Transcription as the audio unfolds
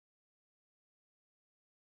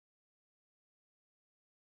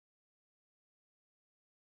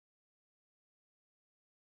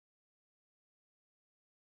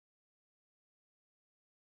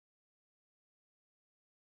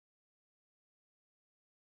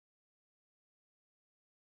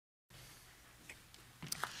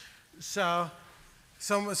So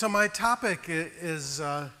my topic is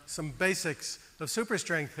some basics of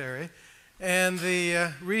superstring theory, and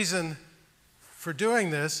the reason for doing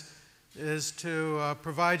this is to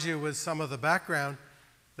provide you with some of the background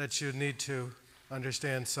that you need to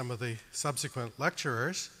understand some of the subsequent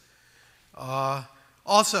lecturers.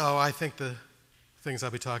 Also, I think the things I'll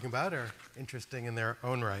be talking about are interesting in their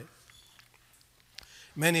own right.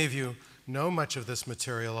 Many of you know much of this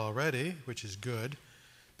material already, which is good,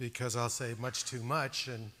 because I'll say much too much,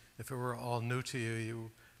 and if it were all new to you, you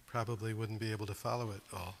probably wouldn't be able to follow it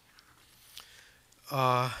all.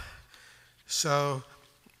 A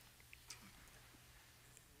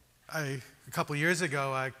couple years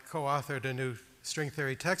ago, I co-authored a new string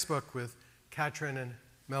theory textbook with Katrin and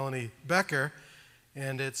Melanie Becker,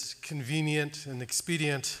 and it's convenient and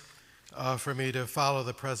expedient for me to follow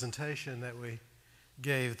the presentation that we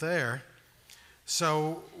gave there.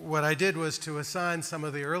 So what I did was to assign some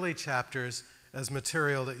of the early chapters as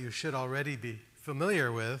material that you should already be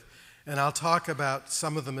familiar with, and I'll talk about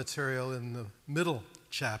some of the material in the middle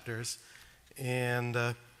chapters, and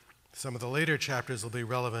some of the later chapters will be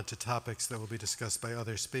relevant to topics that will be discussed by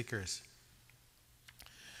other speakers.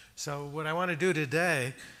 So what I want to do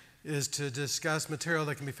today is to discuss material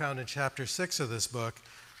that can be found in chapter 6 of this book,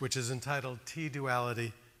 which is entitled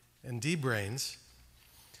T-duality and D-branes.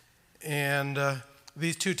 And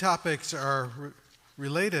these two topics are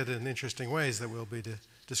related in interesting ways that we'll be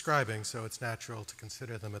describing, so it's natural to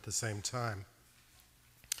consider them at the same time.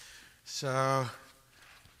 So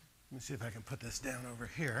let me see if I can put this down over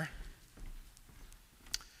here.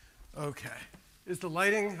 Okay. Is the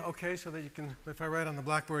lighting okay so that you can, if I write on the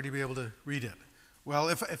blackboard, you'll be able to read it? Well,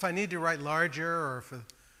 if I need to write larger, or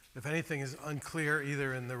if anything is unclear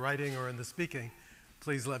either in the writing or in the speaking,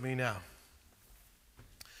 please let me know.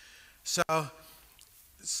 So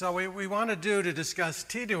what we want to do to discuss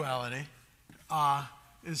T-duality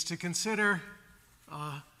is to consider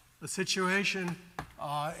a situation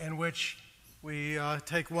in which we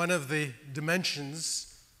take one of the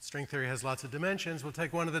dimensions. String theory has lots of dimensions. We'll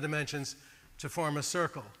take one of the dimensions to form a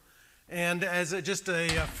circle. And as just a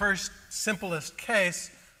first simplest case,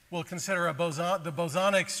 we'll consider the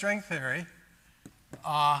bosonic string theory,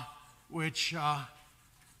 which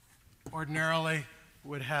ordinarily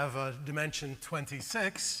would have a dimension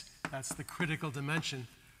 26. That's the critical dimension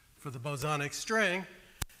for the bosonic string.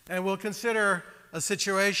 And we'll consider a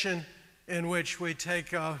situation in which we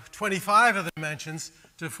take 25 of the dimensions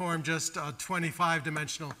to form just a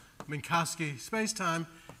 25-dimensional Minkowski spacetime,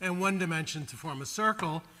 and one dimension to form a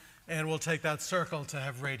circle, and we'll take that circle to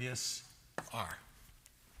have radius r.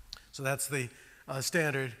 So that's the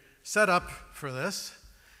standard setup for this.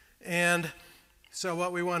 And so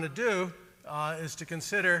what we want to do is to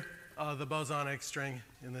consider the bosonic string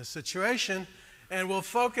in this situation, and we'll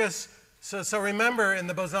focus. So remember, in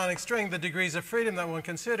the bosonic string, the degrees of freedom that one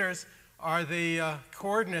considers are the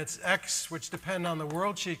coordinates x, which depend on the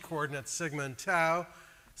worldsheet coordinates sigma and tau.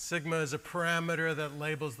 Sigma is a parameter that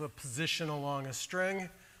labels the position along a string,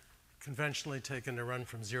 conventionally taken to run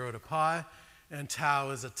from 0 to pi, and tau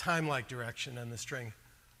is a time-like direction in the string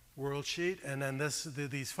worldsheet. And then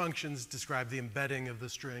these functions describe the embedding of the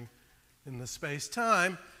string in the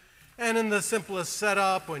space-time. And in the simplest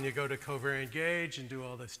setup, when you go to covariant gauge and do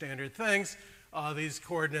all the standard things, these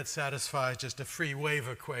coordinates satisfy just a free wave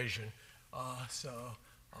equation.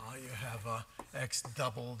 You have x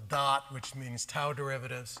double dot, which means tau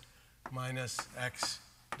derivatives, minus x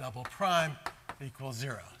double prime equals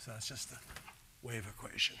 0. So that's just the wave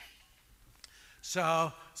equation.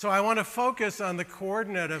 So I want to focus on the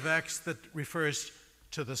coordinate of x that refers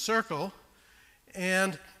to the circle.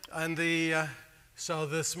 And so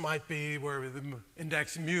this might be where the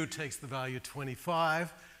index mu takes the value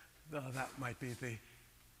 25. That might be the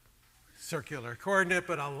circular coordinate,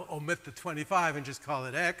 but I'll omit the 25 and just call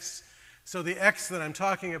it x. So the x that I'm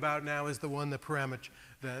talking about now is the one, the parameter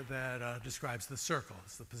that describes the circle.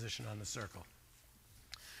 It's the position on the circle.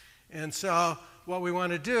 And so what we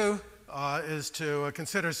want to do is to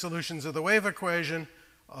consider solutions of the wave equation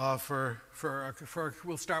we'll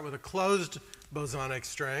start with a closed bosonic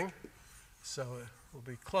string. So it will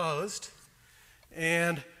be closed.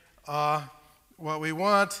 And what we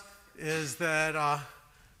want is that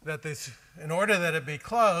in order that it be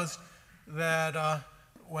closed, that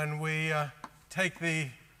when we take the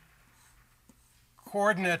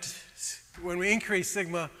coordinate, when we increase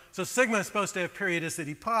sigma, so sigma is supposed to have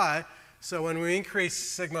periodicity pi, so when we increase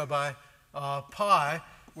sigma by pi,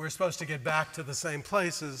 we're supposed to get back to the same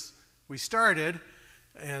place as we started,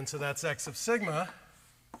 and so that's x of sigma.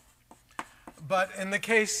 But in the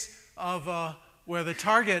case of where the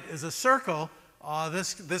target is a circle,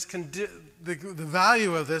 the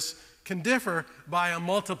value of this can differ by a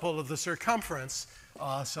multiple of the circumference.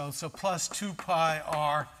 So plus 2 pi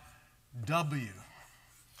r w.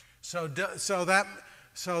 So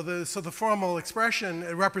the formal expression,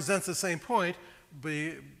 it represents the same point,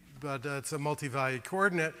 but it's a multi-valued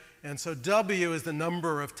coordinate. And so w is the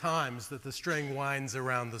number of times that the string winds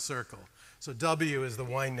around the circle. So w is the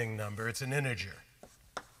winding number. It's an integer.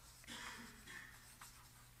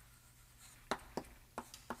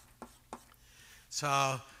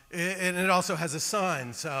 So it also has a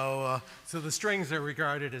sign. So the strings are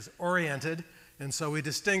regarded as oriented. And so we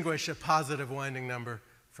distinguish a positive winding number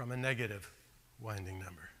from a negative winding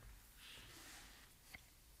number.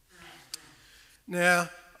 Now,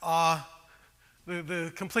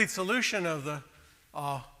 the complete solution of the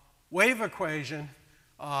wave equation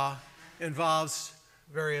involves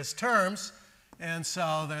various terms. And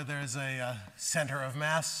so there's a center of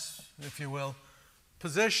mass, if you will,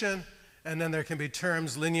 position. And then there can be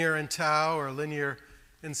terms linear in tau or linear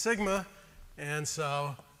in sigma. And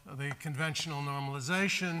so the conventional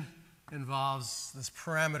normalization involves this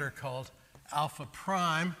parameter called alpha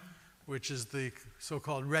prime, which is the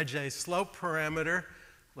so-called Regge slope parameter.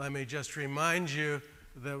 Let me just remind you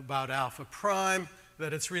about alpha prime,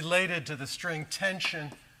 that it's related to the string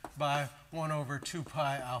tension by 1 over 2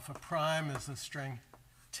 pi alpha prime is the string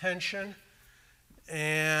tension.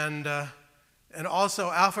 And also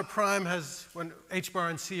alpha prime has, when h bar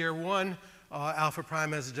and c are 1, alpha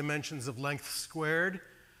prime has dimensions of length squared.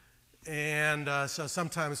 And so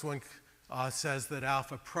sometimes one says that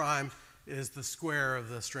alpha prime is the square of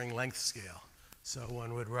the string length scale. So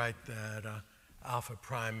one would write that alpha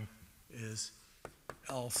prime is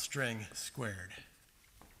L string squared.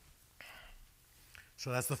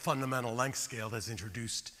 So that's the fundamental length scale that's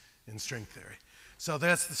introduced in string theory. So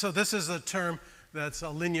this is a term that's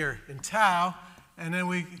linear in tau, and then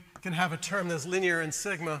we can have a term that's linear in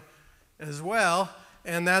sigma as well,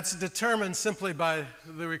 and that's determined simply by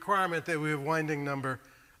the requirement that we have winding number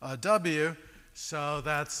w. So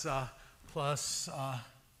that's plus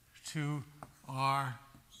 2r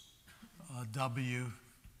w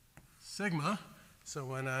sigma. So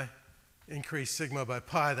when I increase sigma by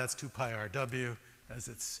pi, that's 2 pi r w as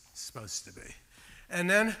it's supposed to be. And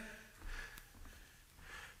then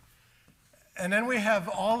we have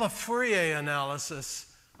all the Fourier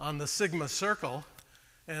analysis on the sigma circle.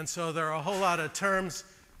 And so there are a whole lot of terms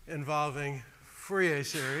involving Fourier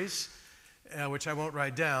series, which I won't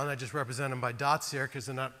write down. I just represent them by dots here because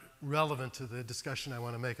they're not relevant to the discussion I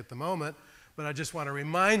want to make at the moment. But I just want to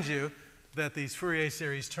remind you that these Fourier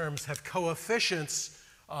series terms have coefficients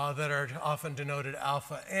that are often denoted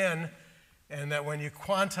alpha n, and that when you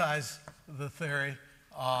quantize the theory,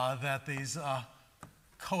 that these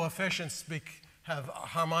coefficients have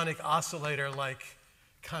harmonic oscillator-like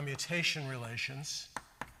commutation relations.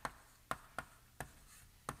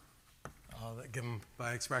 Given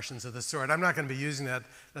by expressions of this sort. I'm not going to be using that.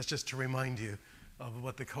 That's just to remind you of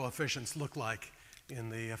what the coefficients look like in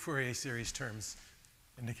the Fourier series terms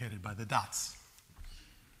indicated by the dots.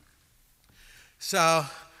 So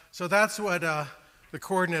that's what the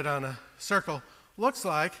coordinate on a circle looks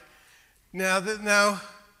like. Now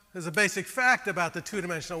there's a basic fact about the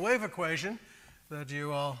two-dimensional wave equation that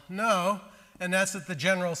you all know, and that's that the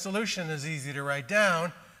general solution is easy to write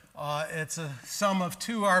down. It's a sum of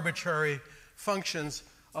two arbitrary functions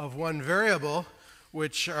of one variable,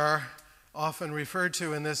 which are often referred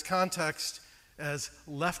to in this context as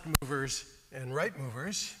left movers and right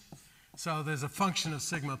movers. So there's a function of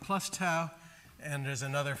sigma plus tau, and there's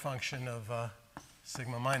another function of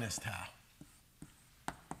sigma minus tau.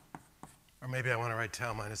 Or maybe I want to write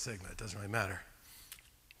tau minus sigma. It doesn't really matter.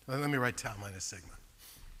 Let me write tau minus sigma.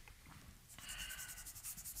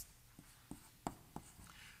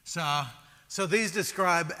 So these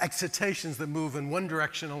describe excitations that move in one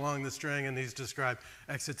direction along the string, and these describe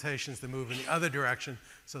excitations that move in the other direction.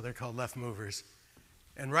 So they're called left movers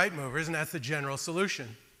and right movers, and that's the general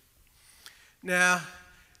solution. Now,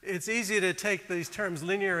 it's easy to take these terms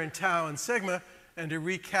linear in tau and sigma and to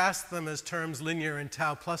recast them as terms linear in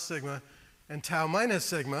tau plus sigma and tau minus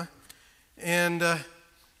sigma. And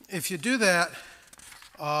if you do that,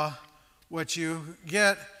 what you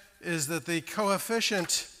get is that the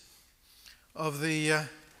coefficient of the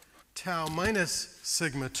tau minus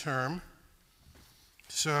sigma term,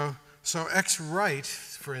 so x right,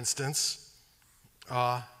 for instance,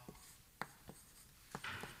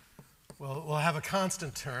 we'll have a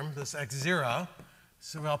constant term, this x0.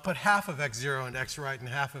 So I'll put half of x0 into x right and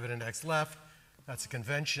half of it into x left. That's a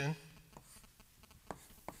convention.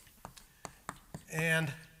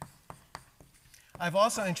 And I've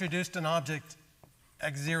also introduced an object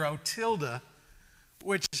x0 tilde,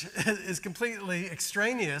 which is completely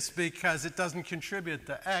extraneous because it doesn't contribute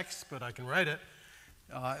to x, but I can write it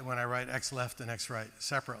when I write x left and x right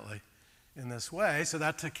separately in this way. So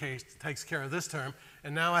that takes care of this term.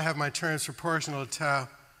 And now I have my terms proportional to tau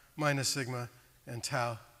minus sigma and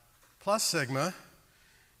tau plus sigma.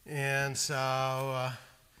 And so,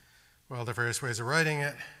 well, there are various ways of writing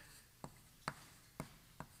it.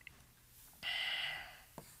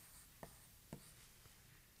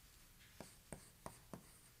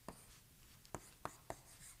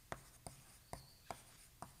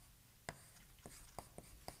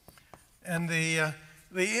 And the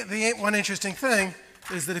one interesting thing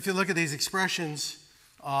is that if you look at these expressions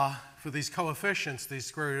for these coefficients, these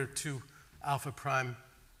square root of 2 alpha prime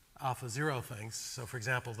alpha 0 things, so for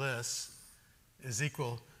example, this is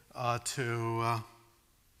equal to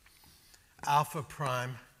alpha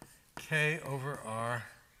prime k over r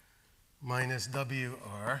minus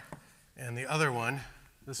wr, and the other one,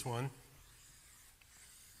 this one,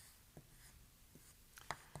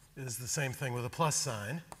 is the same thing with a plus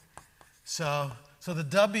sign. So the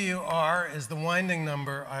WR is the winding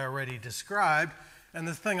number I already described. And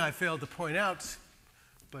the thing I failed to point out,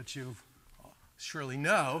 but you surely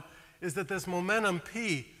know, is that this momentum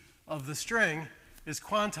P of the string is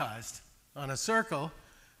quantized on a circle.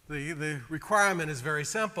 The requirement is very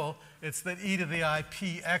simple. It's that e to the I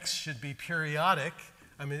px should be periodic.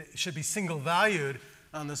 I mean, it should be single valued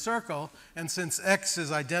on the circle. And since x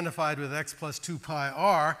is identified with x plus 2 pi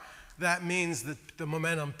r, that means that the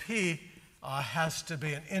momentum P has to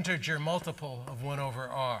be an integer multiple of 1 over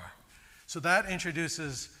r. So that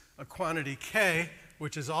introduces a quantity k,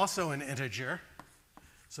 which is also an integer.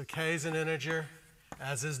 So k is an integer,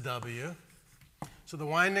 as is w. So the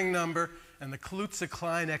winding number and the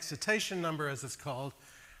Kaluza-Klein excitation number, as it's called,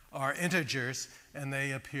 are integers, and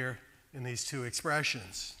they appear in these two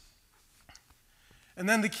expressions. And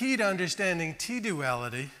then the key to understanding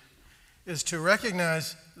T-duality is to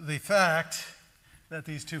recognize the fact that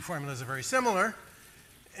these two formulas are very similar.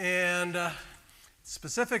 And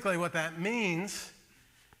specifically what that means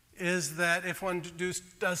is that if one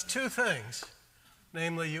does two things,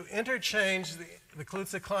 namely you interchange the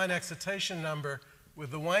Kaluza-Klein excitation number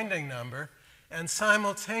with the winding number, and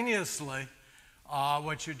simultaneously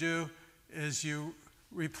what you do is you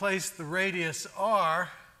replace the radius r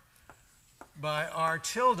by r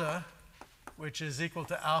tilde, which is equal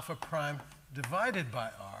to alpha prime divided by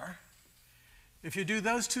r. If you do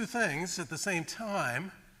those two things at the same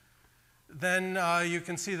time, then you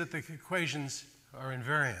can see that the equations are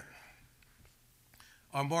invariant.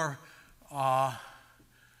 Or more, well,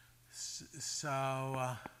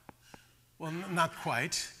 not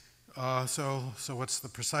quite. So what's the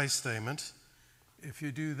precise statement? If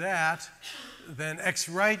you do that, then x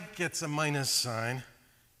right gets a minus sign,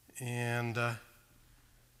 and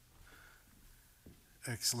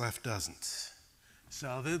x left doesn't.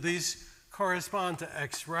 So these correspond to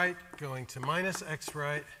x right going to minus x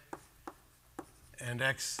right and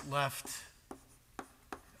x left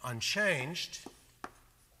unchanged.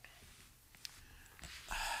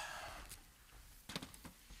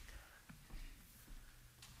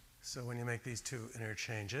 So when you make these two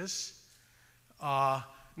interchanges. Now,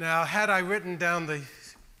 had I written down the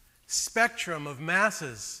spectrum of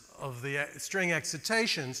masses of the string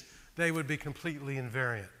excitations, they would be completely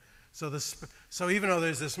invariant. So even though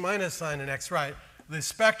there's this minus sign in x right, the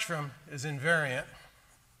spectrum is invariant.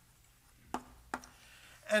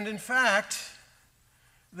 And in fact,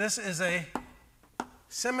 this is a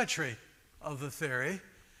symmetry of the theory.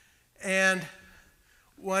 And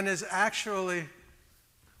one is actually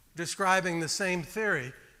describing the same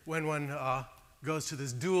theory when one goes to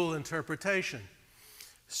this dual interpretation.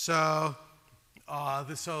 So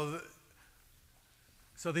these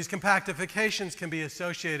compactifications can be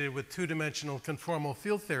associated with two-dimensional conformal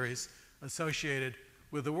field theories associated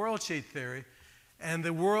with the worldsheet theory. And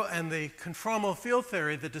the conformal field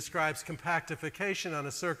theory that describes compactification on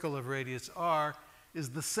a circle of radius r is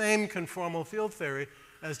the same conformal field theory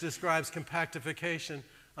as describes compactification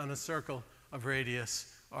on a circle of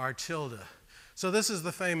radius r tilde. So this is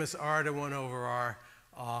the famous r to 1 over r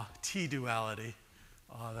T-duality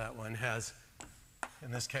that one has,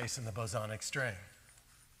 in this case, in the bosonic string.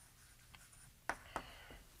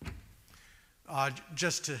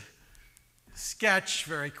 Just to sketch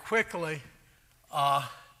very quickly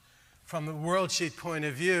from the worldsheet point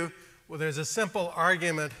of view, well, there's a simple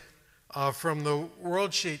argument from the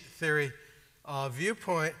worldsheet theory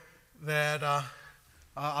viewpoint that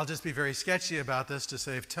I'll just be very sketchy about this to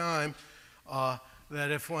save time,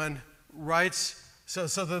 that if one writes, so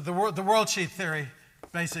the worldsheet theory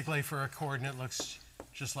basically for a coordinate looks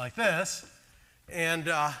just like this.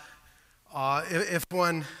 And if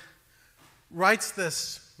one writes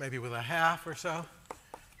this maybe with a half or so,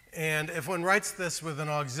 and if one writes this with an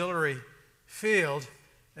auxiliary field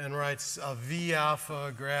and writes V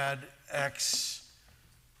alpha grad x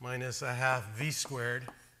minus a half V squared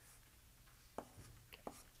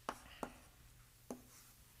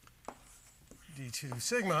d2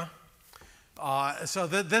 sigma, so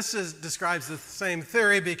this describes the same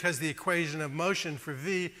theory because the equation of motion for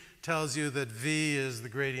V tells you that V is the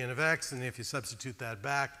gradient of x, and if you substitute that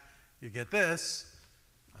back, you get this.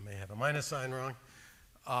 I may have a minus sign wrong.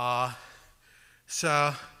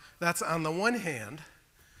 So that's on the one hand.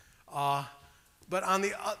 But on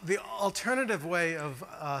the alternative way of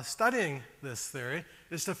studying this theory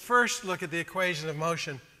is to first look at the equation of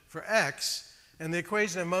motion for x. And the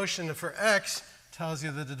equation of motion for x tells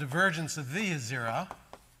you that the divergence of V is 0.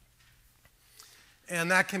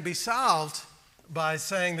 And that can be solved by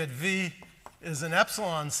saying that V is an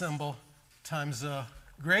epsilon symbol times a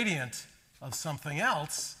gradient of something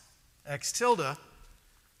else, x tilde.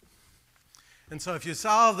 And so if you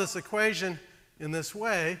solve this equation in this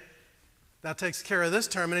way, that takes care of this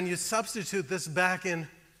term, and then you substitute this back in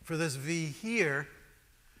for this V here,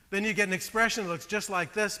 then you get an expression that looks just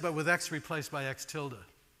like this, but with x replaced by x tilde.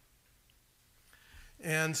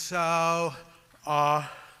 And so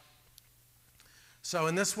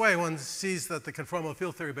in this way, one sees that the conformal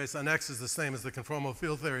field theory based on x is the same as the conformal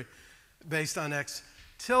field theory based on x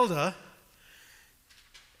tilde.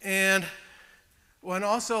 And one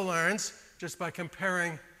also learns, just by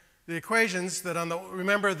comparing the equations, that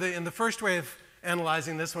remember in the first way of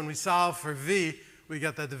analyzing this, when we solve for V, we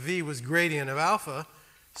got that the V was gradient of alpha,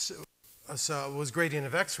 so it was gradient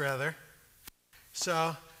of x rather.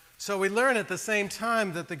 So we learn at the same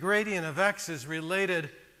time that the gradient of x is related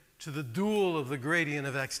to the dual of the gradient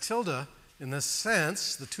of x tilde in this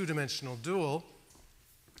sense, the two-dimensional dual.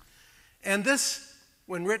 And this,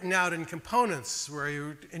 when written out in components, where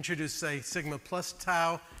you introduce, say, sigma plus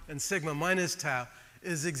tau and sigma minus tau,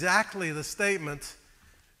 is exactly the statement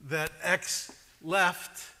that x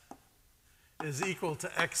left is equal to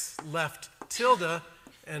x left tilde,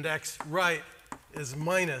 and x right is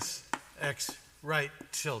minus x right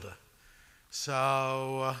tilde.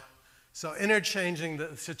 So changing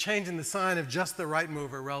the sign of just the right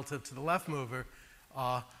mover relative to the left mover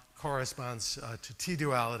corresponds to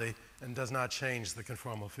T-duality and does not change the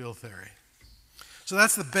conformal field theory. So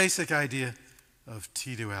that's the basic idea of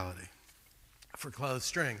T-duality for closed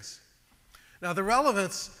strings. Now the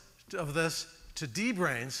relevance of this to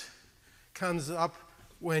D-branes comes up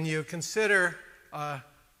when you consider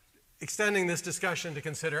extending this discussion to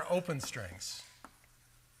consider open strings.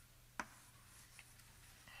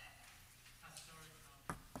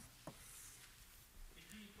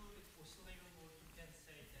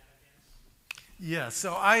 Yes,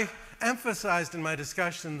 so I emphasized in my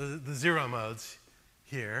discussion the zero modes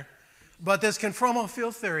here, but this conformal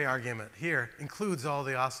field theory argument here includes all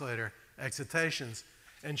the oscillator excitations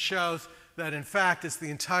and shows that in fact it's the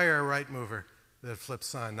entire right mover that flips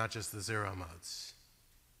sign, not just the zero modes.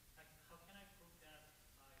 How can I prove that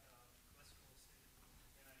by classical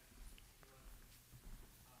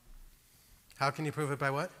signal? How can you prove it by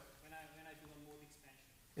what? When I do a mode expansion.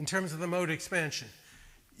 In terms of the mode expansion.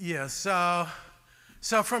 Yes,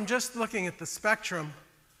 so from just looking at the spectrum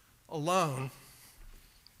alone,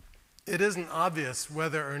 it isn't obvious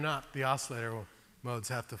whether or not the oscillator modes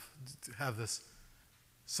have to have this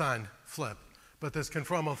sign flip. But this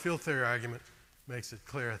conformal field theory argument makes it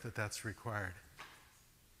clear that that's required.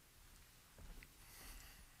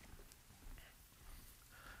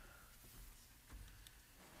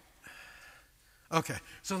 Okay,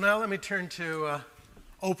 so now let me turn to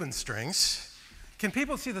open strings. Can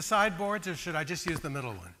people see the sideboards, or should I just use the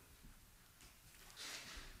middle one?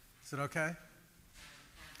 Is it okay?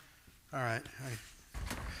 All right.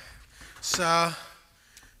 So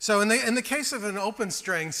in the case of an open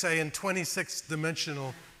string, say in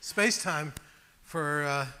 26-dimensional spacetime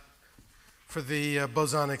for the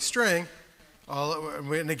bosonic string,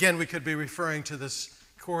 and again we could be referring to this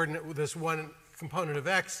coordinate, this one component of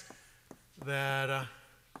x that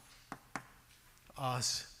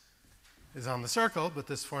is on the circle, but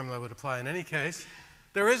this formula would apply in any case.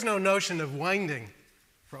 There is no notion of winding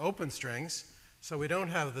for open strings, so we don't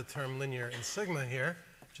have the term linear in sigma here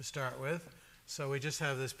to start with. So we just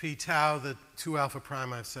have this p tau, the 2 alpha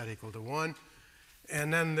prime I've set equal to 1,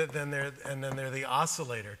 and then there are the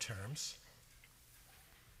oscillator terms.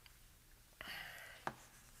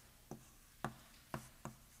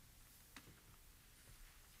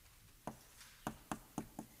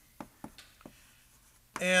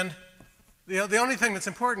 And The only thing that's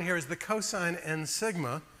important here is the cosine n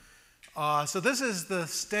sigma. So this is the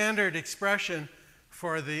standard expression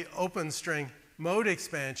for the open string mode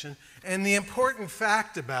expansion. And the important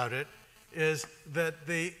fact about it is that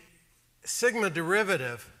the sigma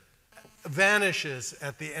derivative vanishes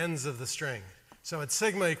at the ends of the string. So at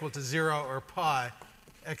sigma equal to 0 or pi,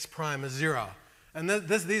 x prime is 0. And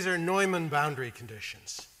these are Neumann boundary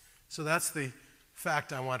conditions. So that's the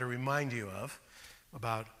fact I want to remind you of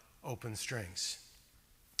about open strings.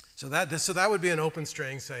 So that would be an open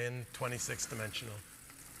string, say, in 26-dimensional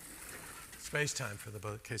space-time for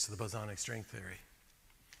the case of the bosonic string theory.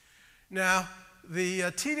 Now,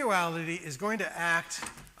 the T-duality is going to act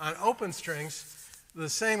on open strings the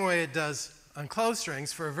same way it does on closed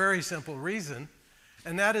strings for a very simple reason,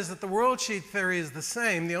 and that is that the worldsheet theory is the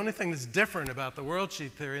same. The only thing that's different about the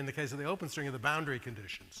worldsheet theory in the case of the open string are the boundary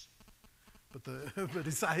conditions. But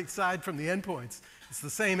aside from the endpoints, it's the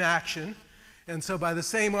same action. And so by the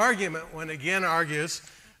same argument, one again argues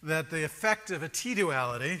that the effect of a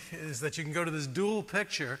T-duality is that you can go to this dual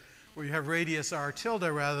picture where you have radius r tilde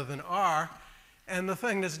rather than r. And the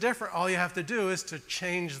thing that's different, all you have to do is to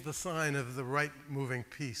change the sign of the right moving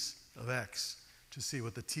piece of x to see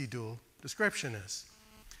what the T-dual description is.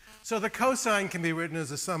 So the cosine can be written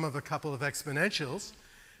as a sum of a couple of exponentials.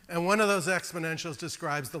 And one of those exponentials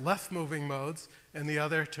describes the left moving modes, and the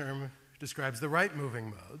other term describes the right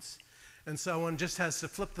moving modes. And so one just has to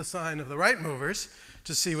flip the sign of the right movers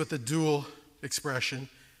to see what the dual expression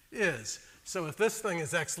is. So if this thing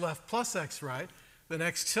is x left plus x right, then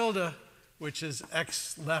x tilde, which is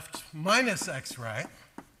x left minus x right,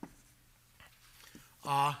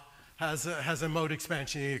 has a mode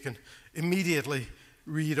expansion you can immediately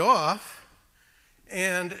read off.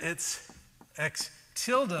 And it's x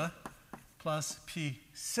tilde plus p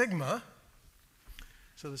sigma.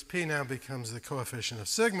 So this p now becomes the coefficient of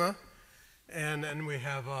sigma. And then we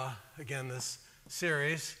have, again, this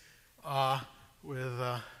series with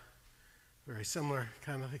a very similar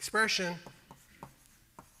kind of expression.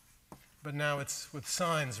 But now it's with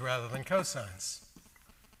sines rather than cosines.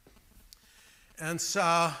 And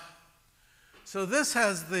so this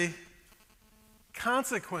has the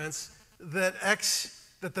consequence that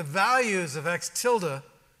the values of x tilde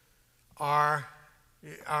are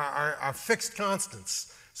fixed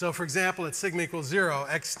constants. So for example, at sigma equals 0,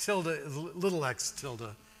 x tilde is little x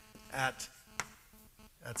tilde at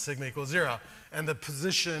sigma equals 0. And the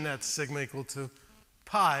position at sigma equal to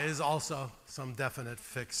pi is also some definite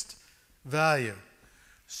fixed value.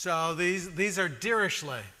 So these are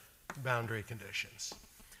Dirichlet boundary conditions.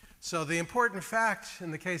 So the important fact in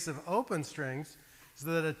the case of open strings is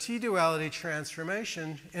that a T-duality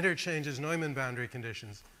transformation interchanges Neumann boundary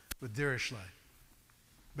conditions with Dirichlet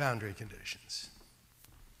boundary conditions.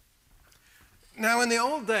 Now, in the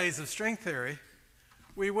old days of string theory,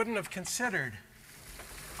 we wouldn't have considered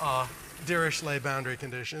Dirichlet boundary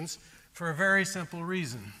conditions for a very simple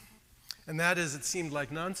reason, and that is it seemed like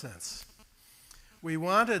nonsense. We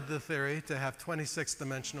wanted the theory to have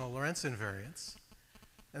 26-dimensional Lorentz invariance,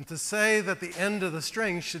 and to say that the end of the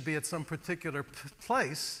string should be at some particular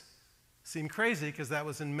place seemed crazy because that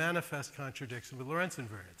was in manifest contradiction with Lorentz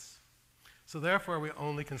invariance. So therefore, we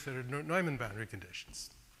only considered Neumann boundary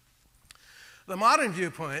conditions. The modern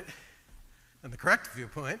viewpoint, and the correct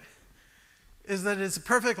viewpoint, is that it's a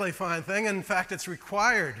perfectly fine thing, and in fact, it's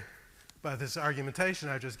required by this argumentation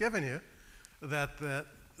I've just given you,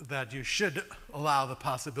 that you should allow the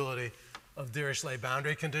possibility of Dirichlet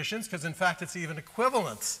boundary conditions, because in fact, it's even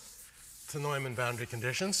equivalent to Neumann boundary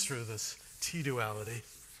conditions through this T-duality,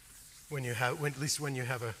 at least when you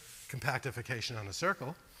have a compactification on a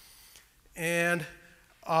circle. And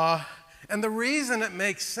the reason it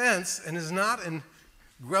makes sense and is not in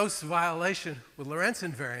gross violation with Lorentz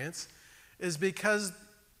invariance is because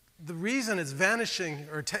the reason it's vanishing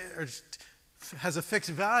or has a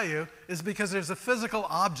fixed value is because there's a physical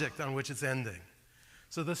object on which it's ending.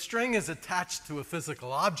 So the string is attached to a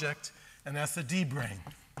physical object, and that's the D brane.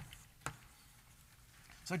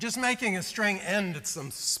 So just making a string end at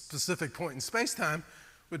some specific point in space-time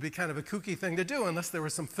would be kind of a kooky thing to do unless there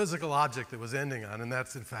was some physical object that was ending on, and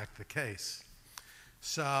that's in fact the case.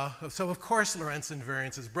 So of course Lorentz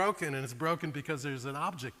invariance is broken, and it's broken because there's an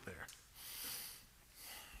object there,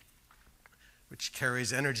 which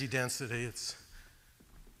carries energy density. It's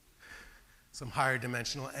some higher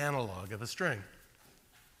dimensional analog of a string.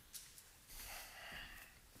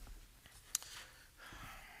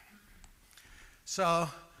 So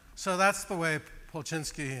that's the way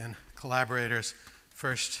Polchinski and collaborators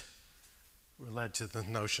first were led to the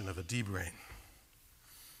notion of a D brane.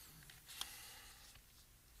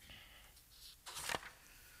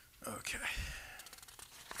 Okay.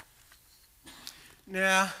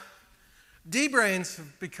 Now, D-branes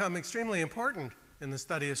have become extremely important in the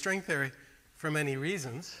study of string theory for many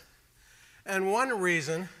reasons. And one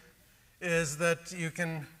reason is that you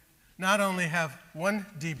can not only have one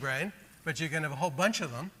D-brane, but you can have a whole bunch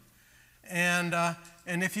of them. And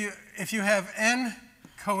if you have n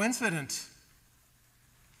coincident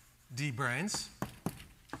D-branes,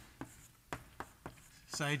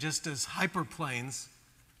 say just as hyperplanes,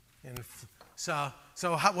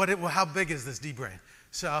 how big is this D-brane?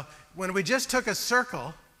 So when we just took a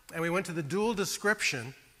circle and we went to the dual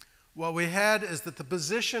description, what we had is that the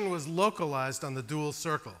position was localized on the dual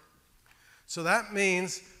circle. So that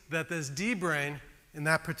means that this D-brane in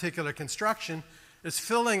that particular construction is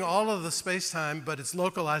filling all of the spacetime, but it's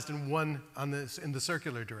localized in in the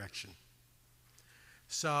circular direction.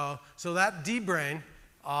 So that D-brane,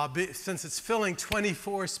 since it's filling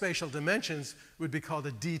 24 spatial dimensions, would be called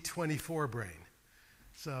a D24 brane.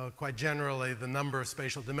 So quite generally, the number of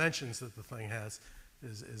spatial dimensions that the thing has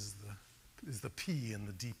is the P in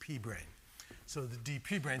the DP brane. So the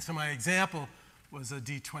DP brane. So my example was a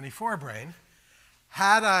D24 brane.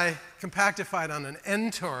 Had I compactified on an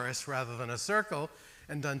n torus rather than a circle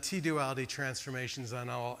and done T-duality transformations on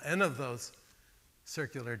all n of those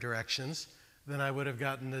circular directions, then I would have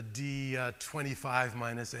gotten a D25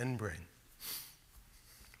 minus n brane.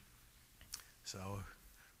 So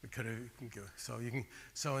we could have, so in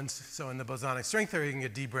the bosonic string theory, you can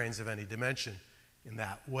get D-branes of any dimension in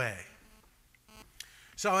that way.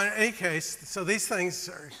 So in any case, so these things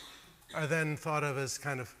are then thought of as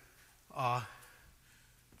kind of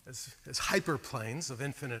as hyperplanes of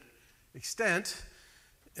infinite extent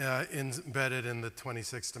embedded in the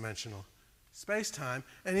 26-dimensional space-time.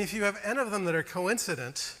 And if you have n of them that are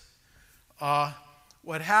coincident,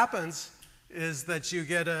 what happens is that you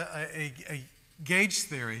get a gauge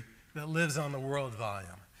theory that lives on the world volume.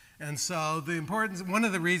 And so one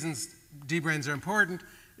of the reasons D-branes are important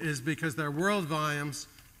is because their world volumes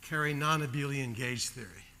carry non-abelian gauge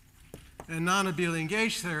theory. And non-abelian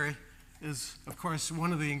gauge theory is, of course,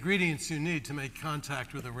 one of the ingredients you need to make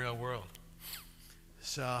contact with the real world.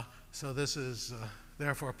 So this is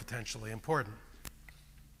therefore potentially important.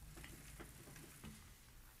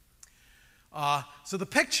 So the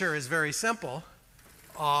picture is very simple.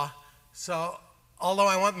 So although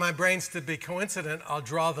I want my branes to be coincident, I'll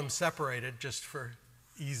draw them separated just for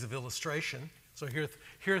ease of illustration. So here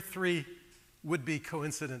are three would-be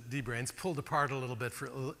coincident D-branes pulled apart a little bit for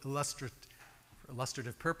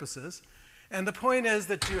illustrative purposes. And the point is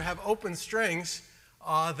that you have open strings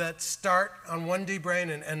that start on one D-brane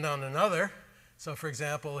and end on another. So for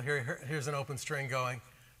example, here's an open string going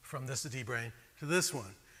from this D-brane to this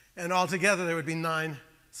one. And altogether, there would be 9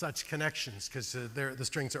 such connections because the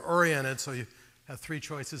strings are oriented, so you have 3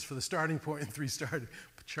 choices for the starting point and 3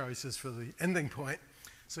 choices for the ending point.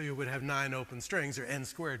 So you would have 9 open strings, or n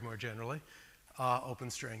squared more generally, open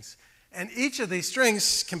strings. And each of these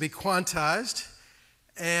strings can be quantized,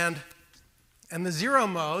 and the zero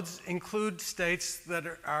modes include states that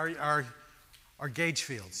are gauge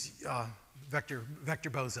fields, vector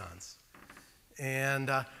bosons. And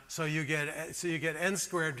so you get n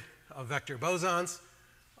squared of vector bosons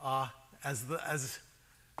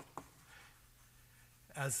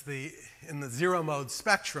in the zero mode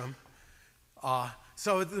spectrum.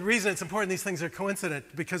 So the reason it's important these things are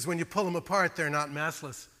coincident because when you pull them apart, they're not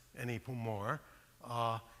massless anymore.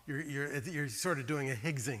 You're sort of doing a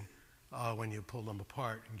Higgsing when you pull them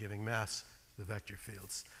apart and giving mass to the vector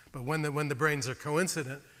fields. But when the branes are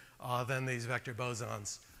coincident, then these vector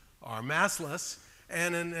bosons are massless.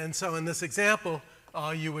 And so in this example,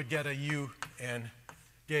 you would get a UN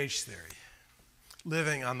gauge theory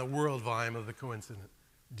living on the world volume of the coincident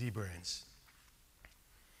D-branes.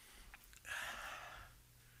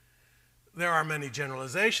 There are many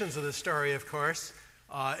generalizations of this story, of course.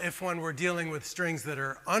 If one were dealing with strings that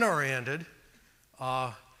are unoriented,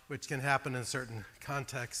 which can happen in certain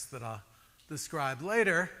contexts that I'll describe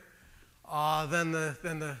later,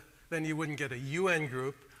 then you wouldn't get a UN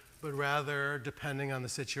group, but rather, depending on the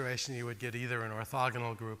situation, you would get either an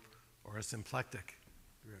orthogonal group or a symplectic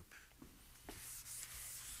group.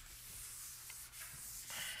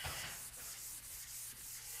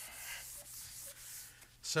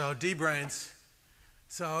 So D-branes.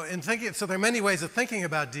 So there are many ways of thinking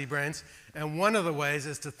about D-branes, and one of the ways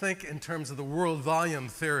is to think in terms of the world volume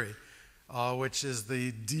theory, which is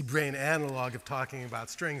the D-brane analog of talking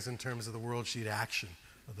about strings in terms of the world sheet action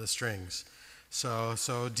of the strings. So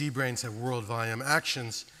D-branes have world volume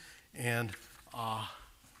actions, and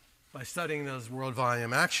by studying those world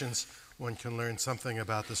volume actions, one can learn something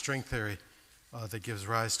about the string theory that gives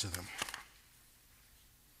rise to them.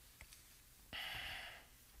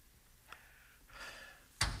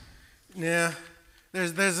 Now,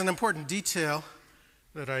 there's an important detail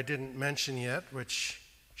that I didn't mention yet, which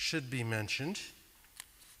should be mentioned.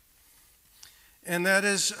 And that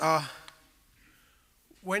is,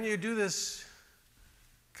 when you do this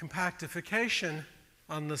compactification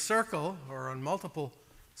on the circle, or on multiple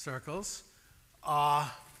circles, the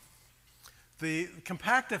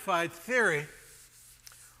compactified theory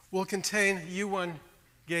will contain U1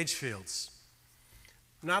 gauge fields.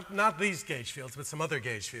 Not these gauge fields, but some other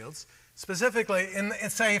gauge fields. Specifically,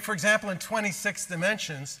 say, for example, in 26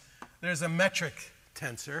 dimensions, there's a metric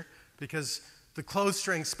tensor, because the closed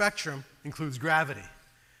string spectrum includes gravity.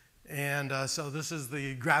 And so this is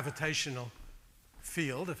the gravitational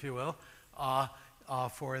field, if you will,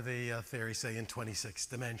 for the theory, say, in 26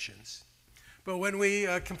 dimensions. But when we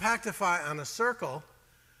compactify on a circle,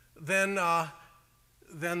 then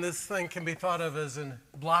this thing can be thought of as in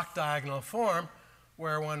block diagonal form,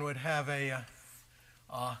 where one would have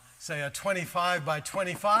say, a 25 by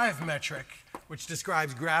 25 metric, which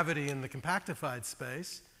describes gravity in the compactified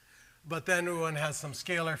space. But then one has some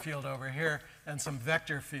scalar field over here and some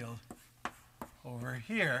vector field over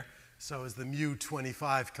here. So as the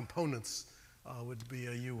mu25 components would be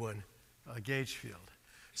a U1 gauge field.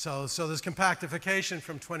 So this compactification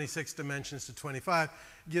from 26 dimensions to 25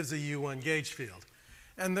 gives a U1 gauge field.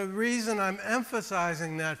 And the reason I'm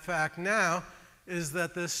emphasizing that fact now is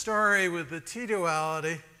that this story with the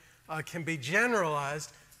T-duality can be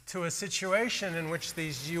generalized to a situation in which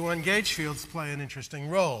these U1 gauge fields play an interesting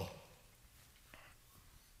role.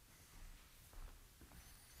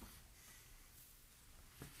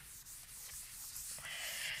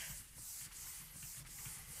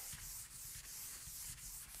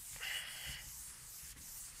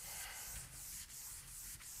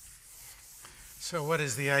 So what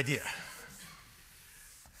is the idea?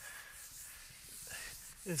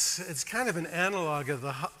 It's kind of an analog of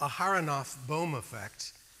the Aharonov-Bohm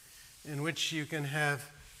effect, in which you can have,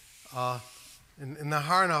 in the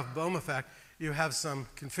Aharonov-Bohm effect, you have some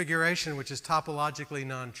configuration which is topologically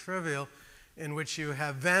non-trivial, in which you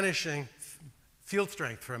have vanishing field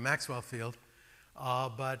strength for a Maxwell field,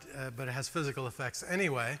 but it has physical effects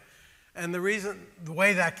anyway. And the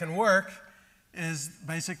way that can work is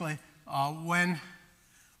basically when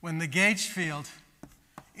the gauge field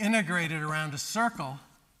integrated around a circle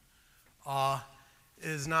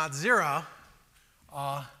is not zero,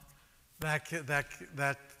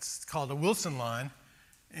 that's called a Wilson line.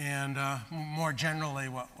 And more generally,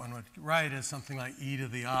 what one would write is something like e to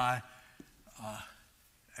the I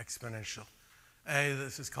exponential a.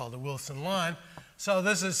 This is called a Wilson line. So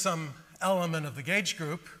this is some element of the gauge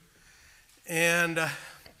group. And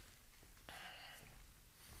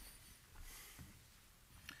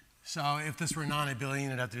so if this were non-abelian,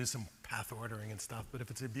 you'd have to do some path ordering and stuff. But if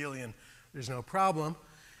it's abelian, there's no problem.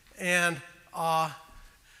 And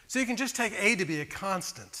so you can just take A to be a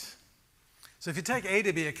constant. So if you take A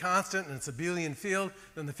to be a constant and it's a abelian field,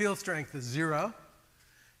 then the field strength is 0.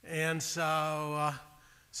 And so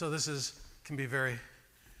this can be very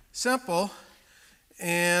simple.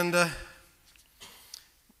 And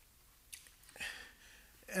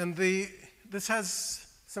this has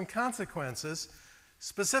some consequences.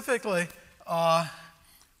 Specifically,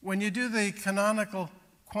 when you do the canonical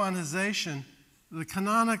quantization, the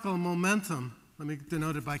canonical momentum, let me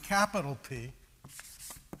denote it by capital P,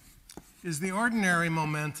 is the ordinary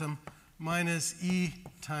momentum minus E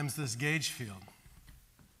times this gauge field.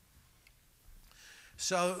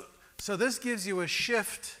 So this gives you a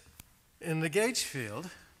shift in the gauge field.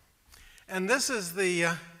 And this is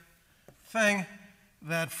the thing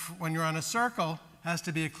that, when you're on a circle, has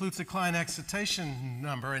to be a Kaluza-Klein excitation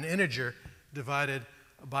number, an integer, divided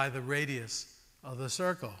by the radius of the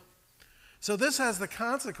circle. So this has the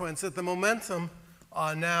consequence that the momentum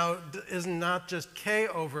now is not just k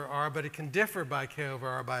over r, but it can differ by k over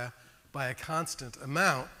r by a constant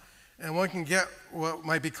amount. And one can get what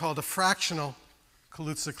might be called a fractional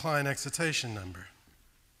Kaluza-Klein excitation number.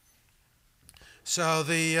 So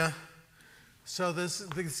this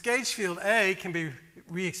gauge field A can be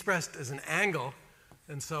re-expressed as an angle,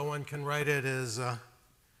 and so one can write it as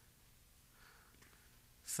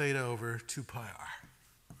theta over 2 pi r.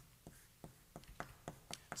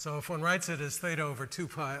 So if one writes it as theta over 2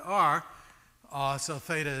 pi r, so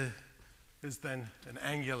theta is then an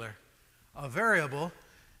angular variable,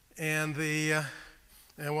 and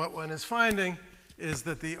what one is finding is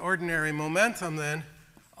that the ordinary momentum then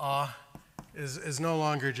is no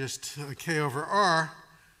longer just k over r,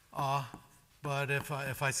 but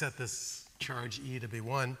if I set this charge E to be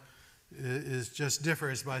 1, it just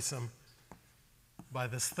differs by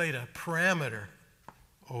this theta parameter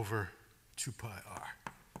over 2 pi r.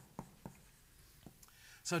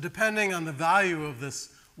 So depending on the value of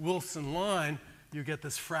this Wilson line, you get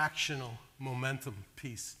this fractional momentum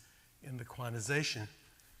piece in the quantization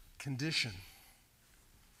condition.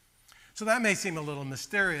 So that may seem a little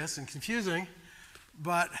mysterious and confusing,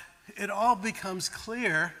 but it all becomes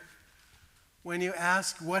clear when you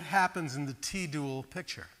ask what happens in the T-dual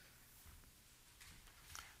picture.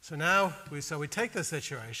 So now, we take this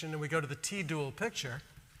situation and we go to the T-dual picture.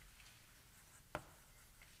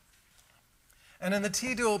 And in the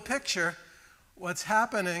T-dual picture, what's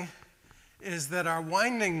happening is that our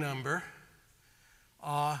winding number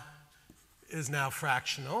is now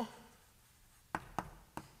fractional.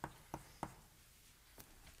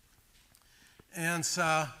 And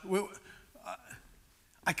so,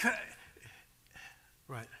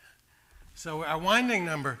 so our winding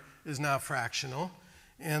number is now fractional.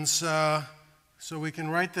 And so we can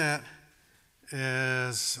write that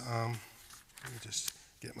as, let me just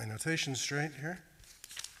get my notation straight here.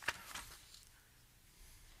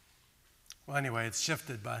 Well, anyway, it's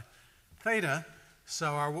shifted by theta. So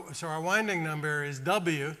our winding number is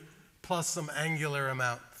W plus some angular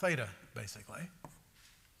amount theta, basically,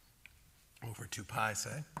 over 2 pi,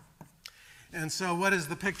 say. And so what is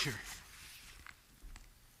the picture?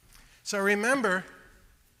 So remember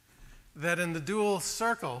that in the dual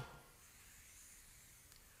circle,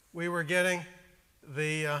 we were getting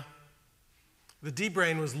the D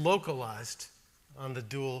brane was localized on the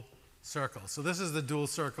dual circle. So this is the dual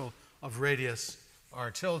circle of radius r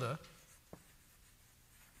tilde.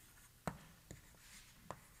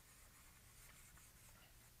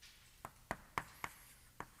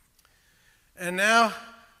 And now,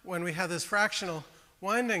 when we have this fractional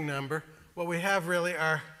winding number, what we have really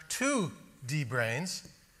are 2 D branes,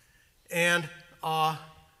 and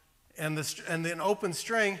an open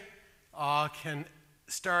string can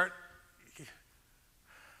start.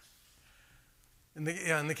 In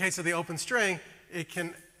the case of the open string, it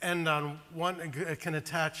can end on one. It can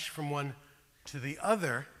attach from one to the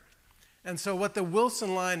other, and so what the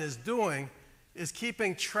Wilson line is doing is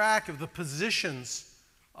keeping track of the positions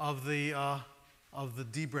of the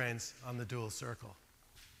D branes on the dual circle.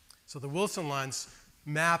 So the Wilson lines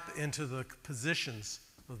map into the positions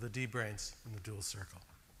of the D branes in the dual circle.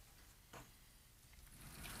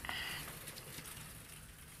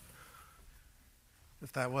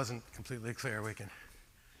 If that wasn't completely clear, we can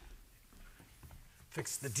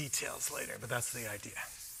fix the details later, but that's the idea.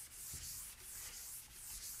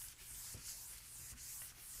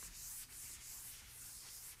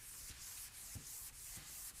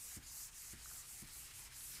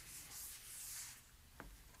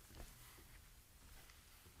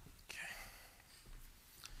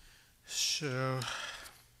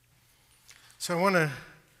 So I want to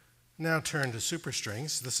now turn to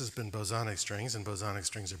superstrings. This has been bosonic strings, and bosonic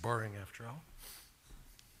strings are boring after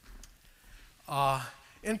all.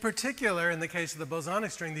 In particular, in the case of the bosonic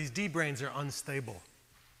string, these D branes are unstable.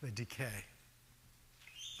 They decay.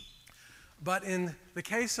 But in the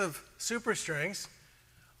case of superstrings,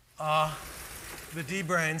 the D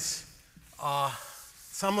branes,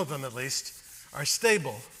 some of them at least, are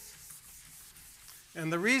stable.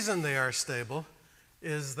 And the reason they are stable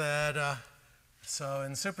is that, so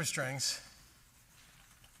in superstrings,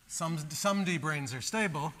 some D branes are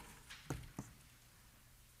stable.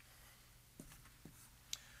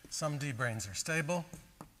 Some D branes are stable.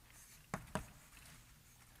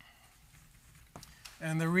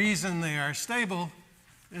 And the reason they are stable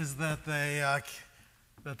is that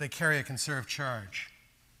they carry a conserved charge.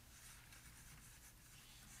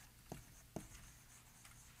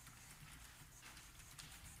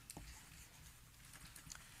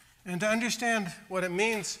 And to understand what it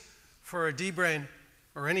means for a D brane,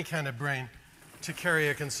 or any kind of brane, to carry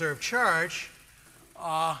a conserved charge,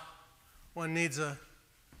 one needs a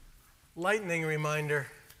lightning reminder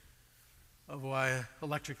of why an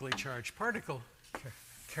electrically charged particle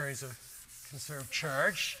carries a conserved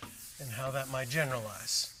charge and how that might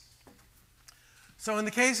generalize. So in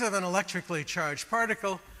the case of an electrically charged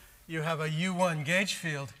particle, you have a U1 gauge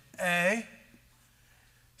field A.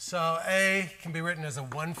 So A can be written as a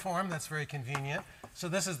 1 form. That's very convenient. So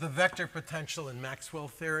this is the vector potential in Maxwell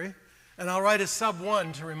theory. And I'll write a sub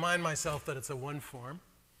 1 to remind myself that it's a 1 form.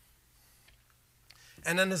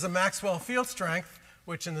 And then there's a Maxwell field strength,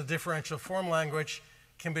 which in the differential form language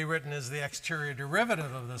can be written as the exterior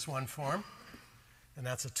derivative of this 1 form. And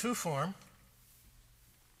that's a 2 form.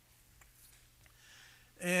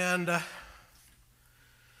 And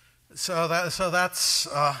so that's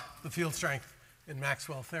the field strength in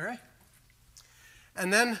Maxwell theory.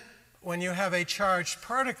 And then when you have a charged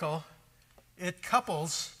particle, it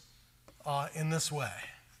couples in this way.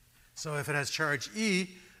 So if it has charge E,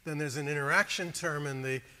 then there's an interaction term in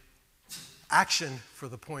the action for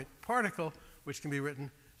the point particle, which can be written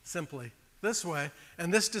simply this way.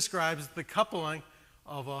 And this describes the coupling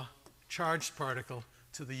of a charged particle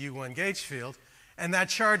to the U1 gauge field. And that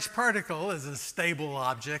charged particle is a stable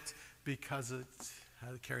object because it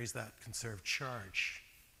carries that conserved charge.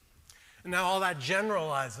 And now all that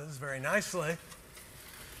generalizes very nicely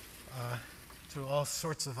to all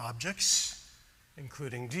sorts of objects,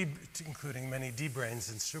 including many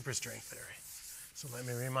D-branes in superstring theory. So let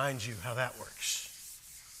me remind you how that works.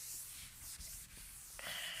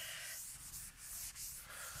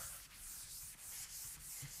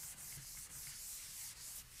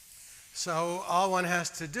 So all one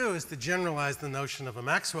has to do is to generalize the notion of a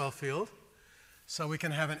Maxwell field. So we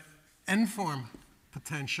can have an n-form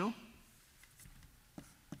potential,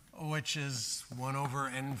 which is 1 over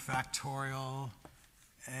n factorial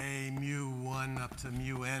a mu 1 up to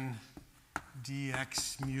mu n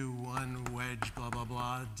dx mu 1 wedge blah, blah,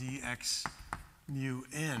 blah, dx mu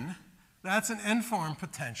n. That's an n-form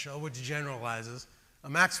potential, which generalizes a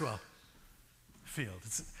Maxwell field.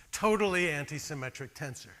 It's a totally antisymmetric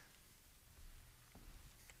tensor.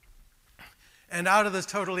 And out of this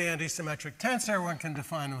totally antisymmetric tensor, one can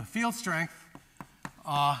define a field strength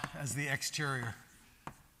as the exterior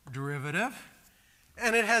derivative.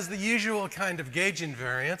 And it has the usual kind of gauge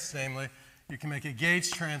invariance, namely, you can make a gauge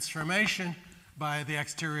transformation by the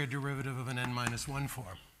exterior derivative of an n-1 form.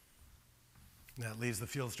 And that leaves the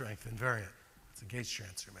field strength invariant. It's a gauge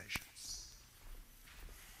transformation.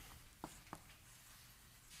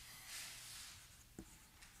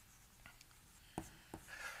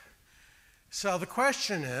 So the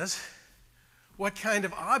question is, what kind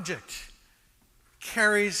of object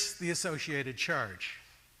carries the associated charge?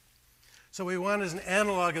 So we want as an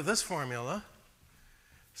analog of this formula.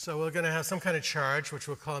 So we're going to have some kind of charge, which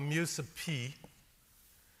we'll call mu sub p.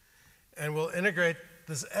 And we'll integrate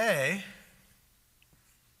this A.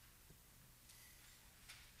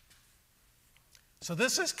 So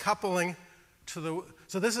this is coupling to the,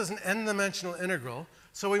 so this is an n-dimensional integral.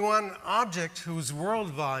 So we want an object whose world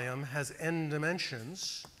volume has n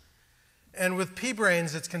dimensions. And with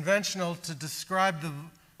p-branes, it's conventional to describe the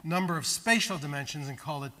number of spatial dimensions and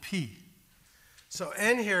call it p. So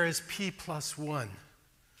n here is p plus 1.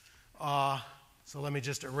 So let me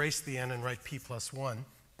just erase the n and write p plus 1.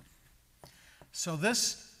 So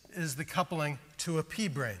this is the coupling to a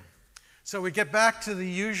p-brane. So we get back to the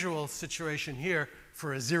usual situation here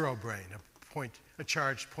for a zero brane. A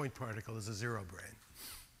charged point particle is a zero brane.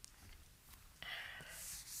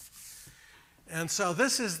 And so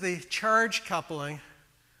this is the charge coupling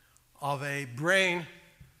of a brane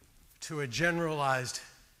to a generalized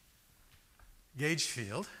gauge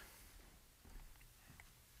field.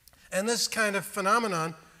 And this kind of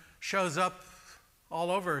phenomenon shows up all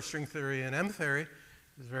over string theory and M theory.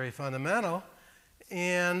 It's very fundamental.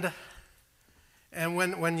 And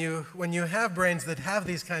when you have branes that have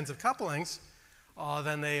these kinds of couplings,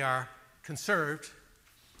 then they are conserved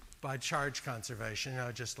by charge conservation,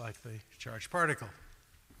 just like the charged particle.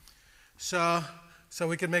 So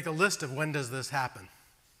we could make a list of when does this happen.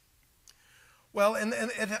 Well, and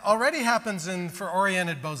it already happens for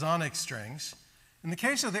oriented bosonic strings. In the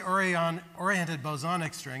case of the oriented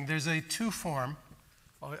bosonic string, there's a 2 form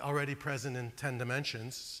already present in 10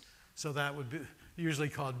 dimensions. So that would be usually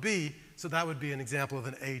called B. So that would be an example of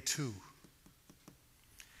an A2.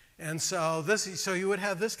 And so you would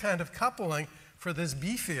have this kind of coupling for this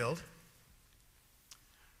B field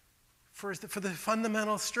for the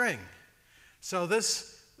fundamental string. So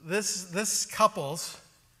this couples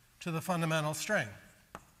to the fundamental string.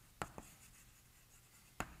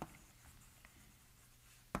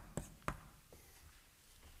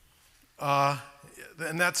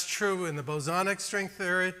 And that's true in the bosonic string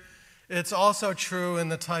theory. It's also true in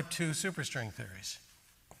the type 2 superstring theories.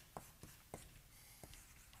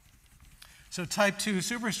 So type 2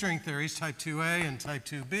 superstring theories, type 2a and type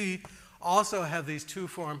 2b, also have these 2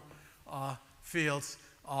 form fields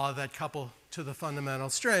that couple to the fundamental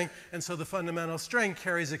string. And so the fundamental string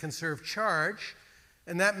carries a conserved charge.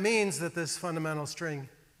 And that means that this fundamental string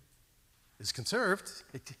is conserved.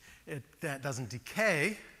 That doesn't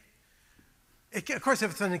decay. Of course,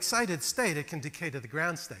 if it's an excited state, it can decay to the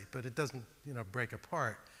ground state, but it doesn't break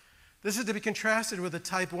apart. This is to be contrasted with a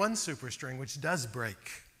type 1 superstring, which does break.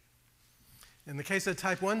 In the case of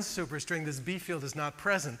type 1 superstring, this B field is not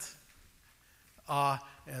present.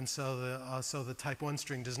 And so the type 1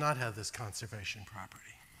 string does not have this conservation property.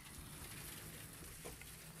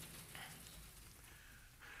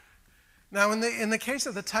 Now, in the case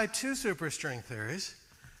of the type 2 superstring theories,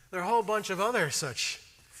 there are a whole bunch of other such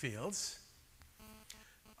fields.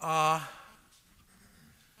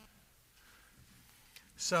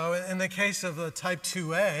 So in the case of the type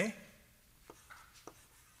 2A,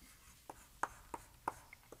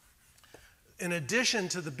 in addition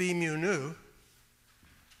to the B mu nu,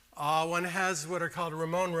 one has what are called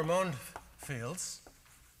Ramon-Ramon fields.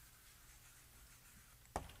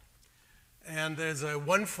 And there's a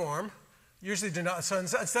one form, usually so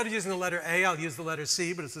instead of using the letter A, I'll use the letter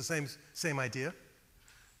C, but it's the same idea.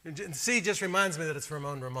 And C just reminds me that it's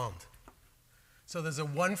Ramon-Ramon. So there's a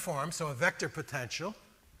one form, so a vector potential.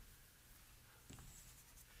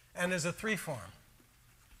 And there's a three form.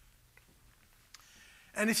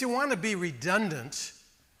 And if you want to be redundant,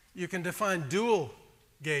 you can define dual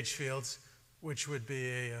gauge fields, which would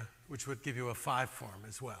give you a five form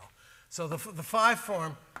as well. So the five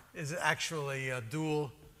form is actually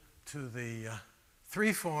dual to the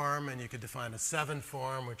three form, and you could define a seven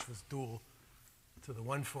form, which was dual to the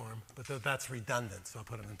one form, but that's redundant, so I'll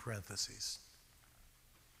put it in parentheses.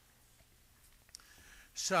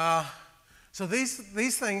 So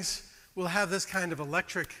these things will have this kind of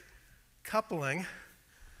electric coupling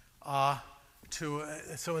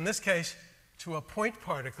so in this case, to a point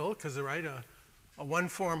particle, because a one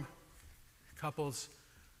form couples.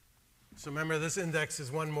 So remember, this index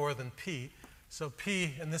is one more than P. So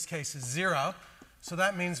P, in this case, is 0. So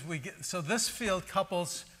that means so this field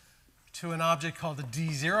couples to an object called a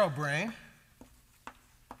D0 brane.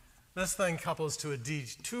 This thing couples to a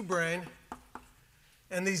D2 brane.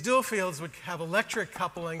 And these dual fields would have electric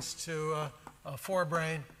couplings to a 4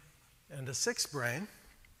 brane and a 6 brane.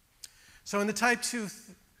 So in the type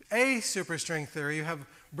 2A superstring theory, you have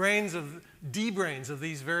D branes of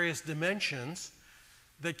these various dimensions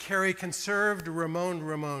that carry conserved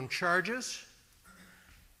Ramon-Ramon charges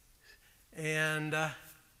and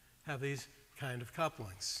have these kind of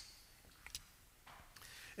couplings.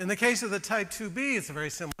 In the case of the type 2B, it's a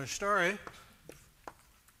very similar story.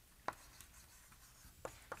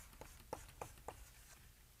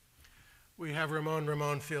 We have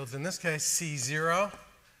Ramon-Ramon fields, in this case, C0,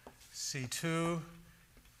 C2,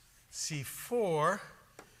 C4.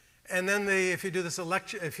 And then if you do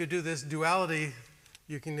this duality,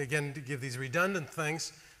 you can again give these redundant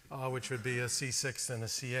things, which would be a C6 and a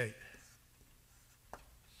C8.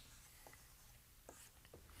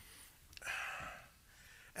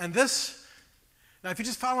 And this, now if you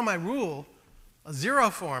just follow my rule, a zero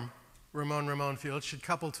form Ramon-Ramon field should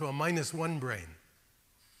couple to a -1 brane,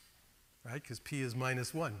 right? Because P is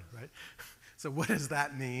 -1, right? So what does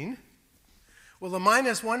that mean? Well, the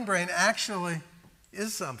 -1 brane actually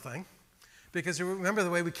is something, because remember the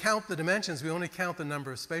way we count the dimensions, we only count the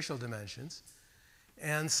number of spatial dimensions.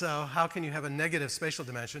 And so how can you have a negative spatial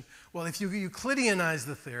dimension? Well, if you Euclideanize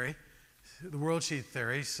the theory, the worldsheet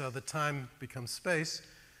theory, so the time becomes space,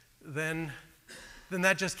 then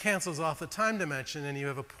that just cancels off the time dimension and you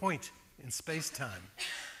have a point in space-time.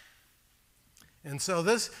 And so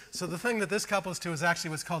the thing that this couples to is actually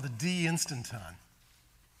what's called a D-instanton,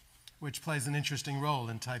 which plays an interesting role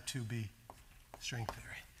in type 2B string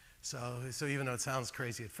theory. So even though it sounds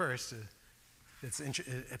crazy at first,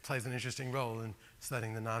 it plays an interesting role in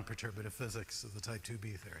studying the non-perturbative physics of the type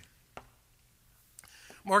 2B theory.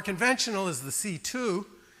 More conventional is the C2,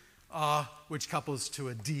 which couples to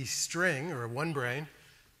a D string, or a one brane.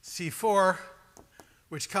 C4,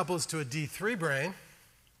 which couples to a D3 brane.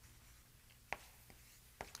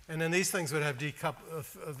 And then these things would have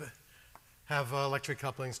electric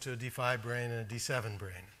couplings to a D5 brane and a D7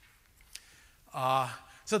 brane.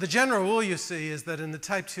 So the general rule you see is that in the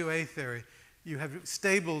type 2A theory, you have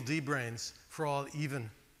stable D branes for all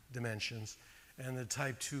even dimensions. And in the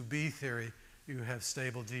type 2B theory, you have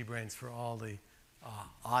stable D branes for all the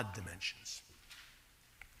odd dimensions.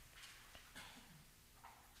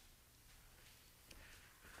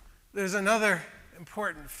 There's another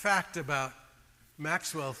important fact about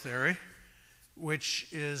Maxwell theory, which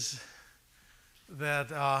is that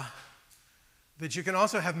that you can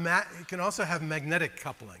also have magnetic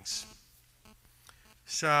couplings.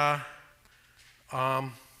 So,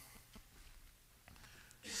 well,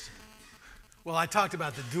 I talked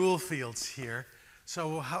about the dual fields here.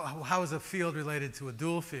 So how is a field related to a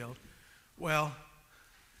dual field? Well,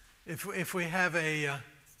 if we have a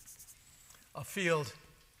field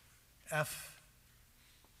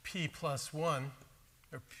Fp plus 1,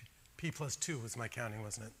 or P plus 2 was my counting,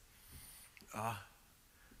 wasn't it?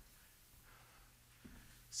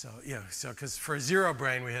 So because for a zero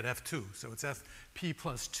brane we had F2, so it's Fp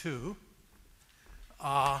plus 2.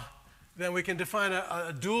 Then we can define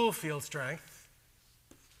a dual field strength.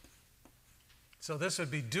 So this would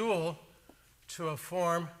be dual to a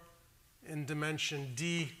form in dimension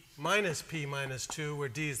d minus p minus 2, where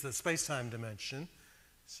d is the space-time dimension.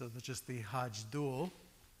 So that's just the Hodge dual.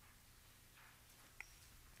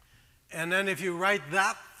 And then if you write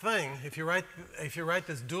that thing, if you write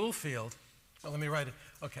this dual field, well, let me write it.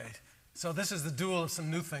 Okay, so this is the dual of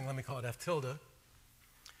some new thing. Let me call it F tilde.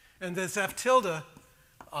 And this F tilde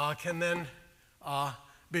can then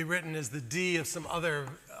be written as the d of some other,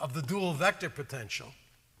 of the dual vector potential.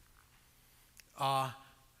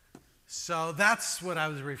 So that's what I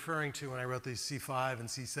was referring to when I wrote these C5 and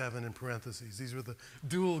C7 in parentheses. These were the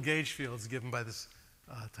dual gauge fields given by this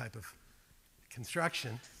type of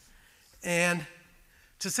construction. And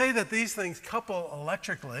to say that these things couple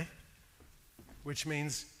electrically, which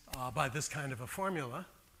means by this kind of a formula,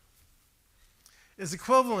 is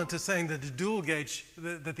equivalent to saying that the dual gauge,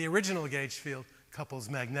 that the original gauge field couples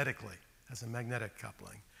magnetically, has a magnetic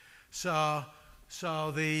coupling. So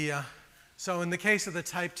in the case of the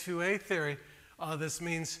type 2A theory, this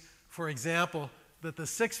means, for example, that the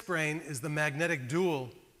 6 brane is the magnetic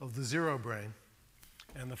dual of the 0 brane,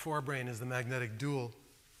 and the 4 brane is the magnetic dual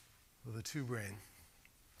of the 2 brane.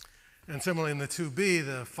 And similarly in the 2B,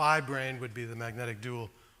 the 5 brane would be the magnetic dual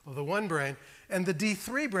of the 1 brane, and the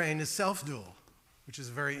D3 brane is self-dual, which is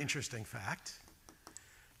a very interesting fact.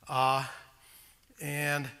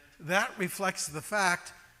 And that reflects the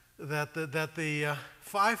fact that the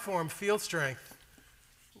 5-form field strength,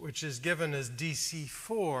 which is given as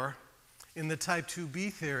dc4 in the type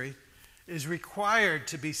 2B theory, is required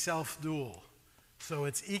to be self-dual. So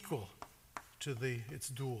it's equal to its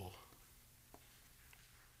dual.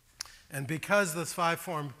 And because this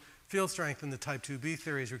 5-form field strength in the type 2B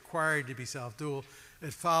theory is required to be self-dual,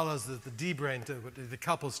 it follows that the D brane that it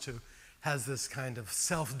couples to has this kind of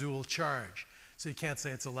self-dual charge. So you can't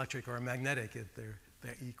say it's electric or magnetic. They're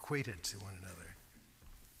equated to one another.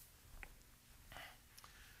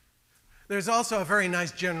 There's also a very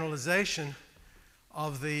nice generalization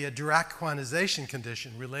of the Dirac quantization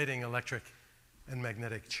condition relating electric and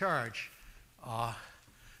magnetic charge.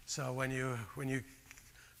 So when you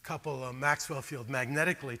couple a Maxwell field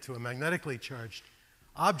magnetically to a magnetically charged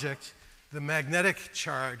object, the magnetic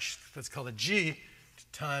charge, that's called a G,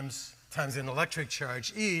 times an electric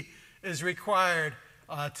charge, E, is required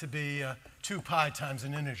to be 2 pi times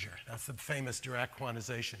an integer. That's the famous Dirac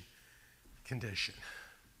quantization condition.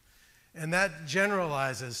 And that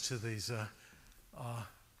generalizes to these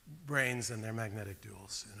branes and their magnetic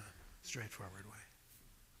duals in a straightforward way.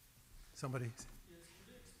 Somebody? Yes, could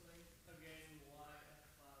you explain again why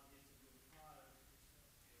F5 needs to be pi?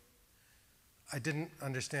 I didn't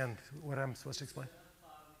understand what I'm supposed to explain.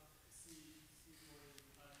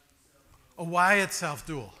 Oh, why it's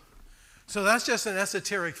self-dual. So that's just an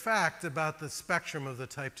esoteric fact about the spectrum of the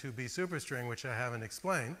type 2B superstring, which I haven't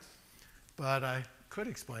explained, but I could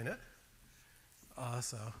explain it.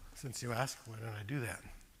 So since you asked, why don't I do that?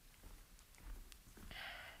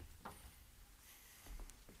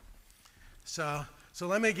 So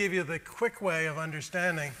let me give you the quick way of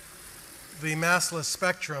understanding the massless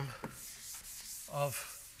spectrum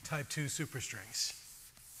of type 2 superstrings.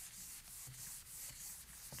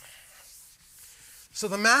 So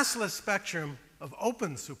the massless spectrum of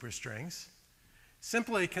open superstrings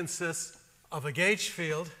simply consists of a gauge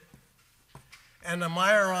field and a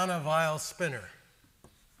Majorana-Weyl spinner.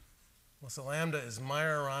 Well, so lambda is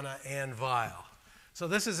Majorana and Weyl. So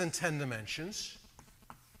this is in 10 dimensions.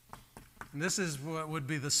 And this is what would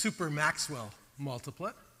be the super Maxwell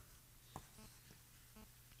multiplet.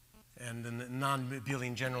 And in the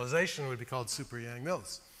non-abelian generalization would be called super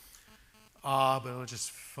Yang-Mills. But we'll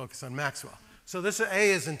just focus on Maxwell. So this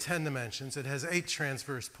A is in 10 dimensions. It has 8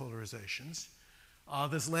 transverse polarizations.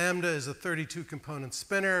 This lambda is a 32-component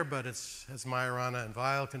spinner, but it has Majorana and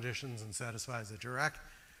Weyl conditions and satisfies the Dirac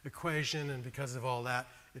equation. And because of all that,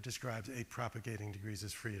 it describes 8 propagating degrees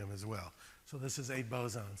of freedom as well. So this is 8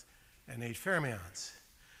 bosons and 8 fermions.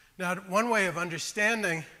 Now, one way of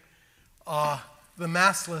understanding the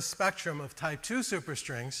massless spectrum of type 2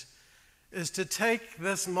 superstrings is to take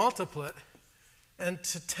this multiplet and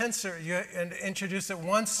to tensor and introduce it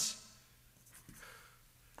once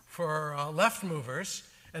for left movers,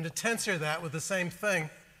 and to tensor that with the same thing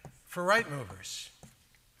for right movers.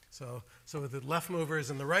 So with the left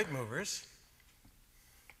movers and the right movers,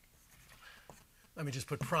 let me just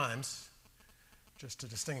put primes just to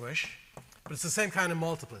distinguish, but it's the same kind of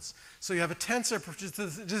multiplets. So you have a tensor,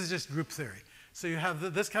 this is just group theory. So you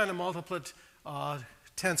have this kind of multiplet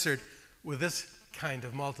tensored with this kind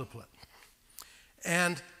of multiplet.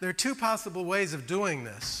 And there are 2 possible ways of doing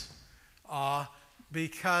this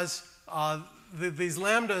because these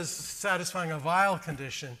lambdas satisfying a Weyl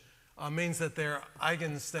condition means that they're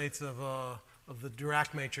eigenstates of the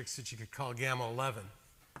Dirac matrix that you could call gamma 11.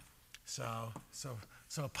 So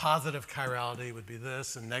a positive chirality would be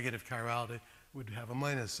this, and negative chirality would have a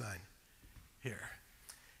minus sign here.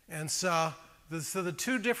 And so the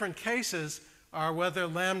two different cases are whether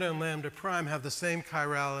lambda and lambda prime have the same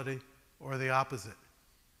chirality or the opposite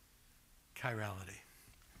chirality.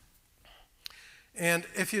 And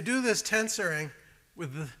if you do this tensoring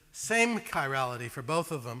with the same chirality for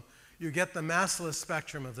both of them, you get the massless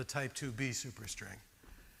spectrum of the type 2b superstring.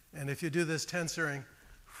 And if you do this tensoring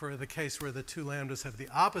for the case where the two lambdas have the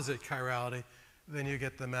opposite chirality, then you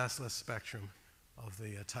get the massless spectrum of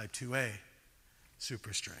the type 2a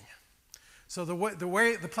superstring. So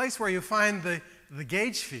the place where you find the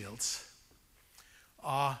gauge fields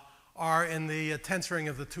are in the tensoring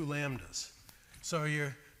of the two lambdas. So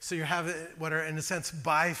you have what are, in a sense,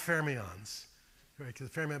 bifermions. Right?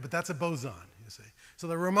 But that's a boson, you see. So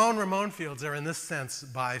the Ramon-Ramon fields are, in this sense,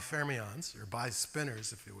 bifermions, or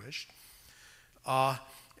bispinners, if you wish.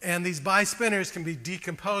 And these bispinners can be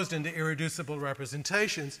decomposed into irreducible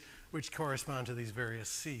representations, which correspond to these various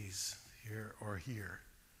C's, here or here.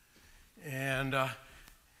 And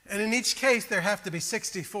in each case, there have to be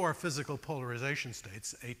 64 physical polarization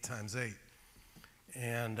states, 8 times 8.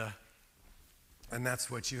 And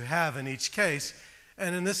that's what you have in each case.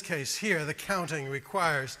 And in this case here, the counting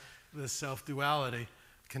requires this self-duality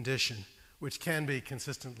condition, which can be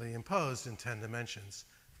consistently imposed in 10 dimensions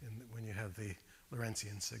when you have the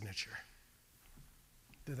Lorentzian signature.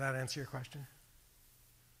 Did that answer your question?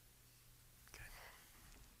 Okay.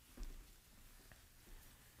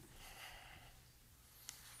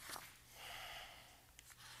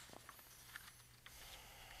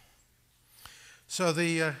 So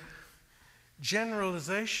the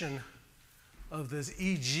generalization of this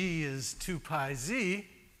EG is 2 pi z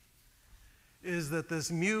is that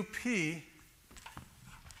this mu p,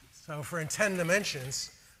 so for in 10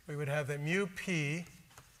 dimensions, we would have that mu p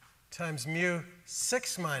times mu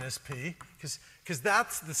 6 minus p, because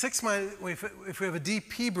that's the 6 minus, if we have a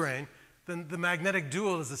dp brane, then the magnetic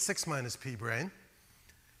dual is a 6 minus p brane,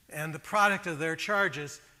 and the product of their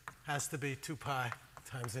charges has to be 2 pi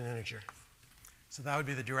times an integer. So that would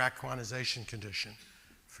be the Dirac quantization condition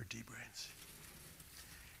for d branes.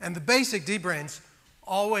 And the basic d branes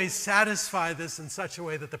always satisfy this in such a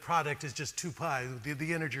way that the product is just 2 pi.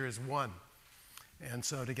 The integer is 1. And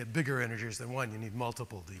so to get bigger integers than 1, you need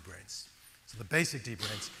multiple d branes. So the basic d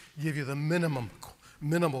branes give you the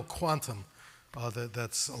minimal quantum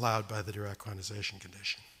that's allowed by the Dirac quantization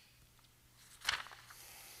condition.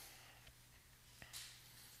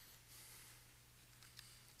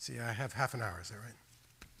 See, I have half an hour, is that right?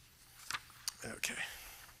 Okay.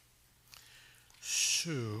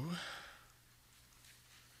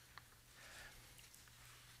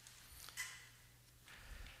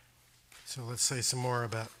 So let's say some more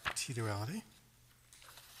about T-duality.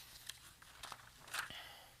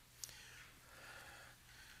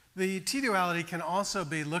 The T-duality can also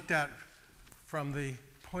be looked at from the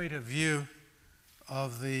point of view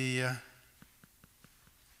of the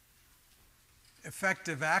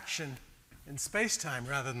effective action in space-time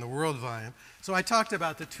rather than the world volume. So I talked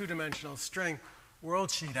about the two-dimensional string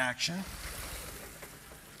world sheet action,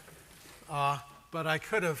 but I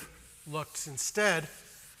could have looked instead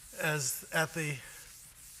at the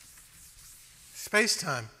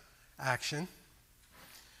space-time action.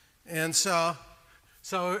 And so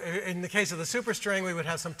in the case of the superstring, we would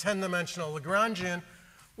have some 10-dimensional Lagrangian,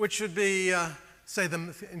 which would be,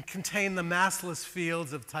 contain the massless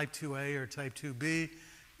fields of type 2a or type 2b,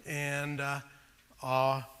 and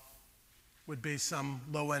would be some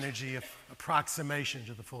low-energy approximation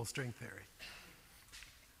to the full string theory.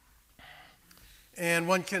 And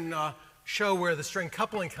one can show where the string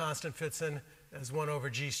coupling constant fits in as 1 over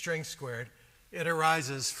g string squared. It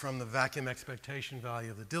arises from the vacuum expectation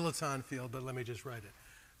value of the dilaton field, but let me just write it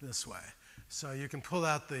this way. So you can pull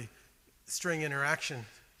out the string interaction,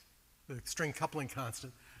 the string coupling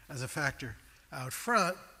constant, as a factor out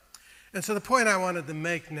front. And so the point I wanted to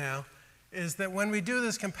make now is that when we do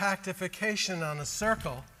this compactification on a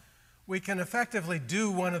circle, we can effectively do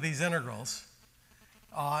one of these integrals.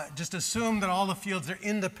 Just assume that all the fields are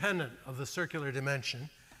independent of the circular dimension.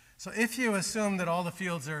 So if you assume that all the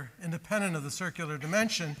fields are independent of the circular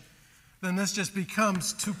dimension, then this just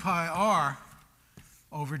becomes 2 pi r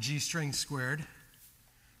over g string squared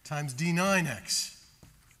times d9x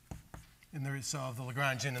of the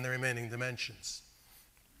Lagrangian in the remaining dimensions.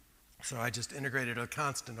 So I just integrated a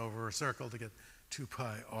constant over a circle to get 2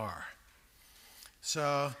 pi r.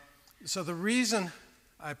 So the reason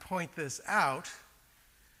I point this out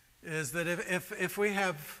is that if we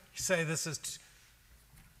have say this is,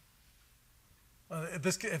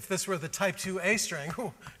 if this were the type 2a string,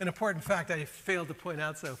 an important fact I failed to point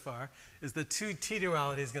out so far is the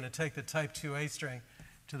T-duality is going to take the type 2a string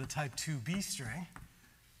to the type 2b string.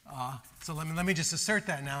 So let me just assert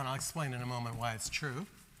that now, and I'll explain in a moment why it's true.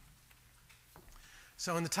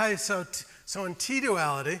 So in in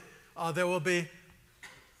T-duality, there'll be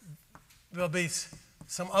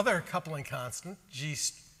some other coupling constant, G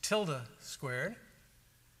tilde squared,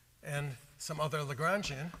 and some other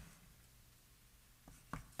Lagrangian.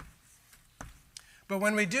 But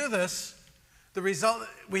when we do this, the result,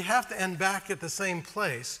 we have to end back at the same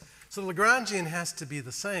place. So the Lagrangian has to be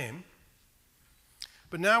the same.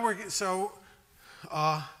 But now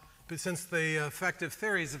but since the effective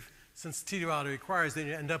theories since T-duality requires that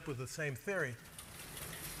you end up with the same theory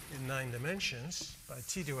in 9 dimensions by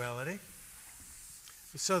T-duality.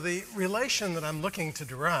 So the relation that I'm looking to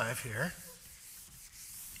derive here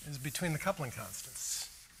is between the coupling constants.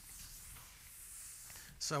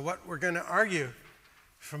 So what we're going to argue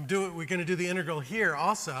we're going to do the integral here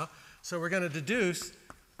also. So we're going to deduce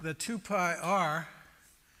that 2 pi r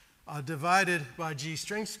divided by G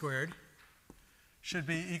string squared should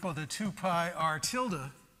be equal to 2 pi r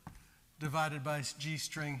tilde divided by G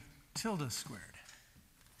string tilde squared.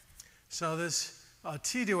 So this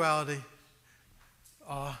T-duality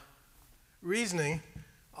reasoning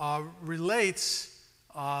relates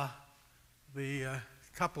the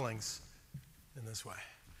couplings in this way.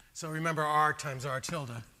 So remember, r times r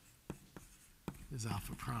tilde is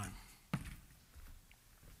alpha prime.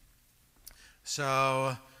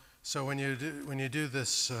 So when you do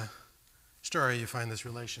this story, you find this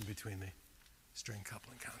relation between the string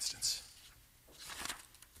coupling constants.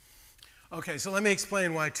 Okay, so let me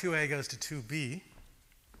explain why 2a goes to 2b.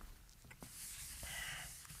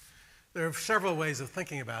 There are several ways of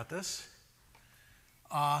thinking about this.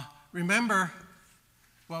 Remember,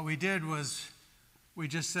 what we did was we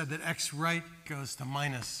just said that x right goes to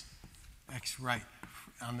minus x right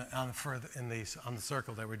on the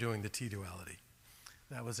circle that we're doing the T-duality.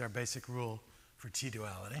 That was our basic rule for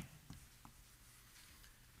T-duality.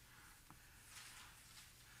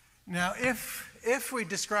 Now, if we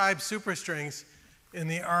describe superstrings in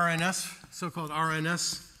the RNS, so-called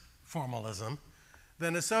RNS formalism,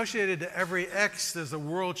 then associated to every x, there's a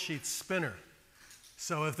worldsheet spinner.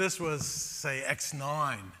 So if this was, say,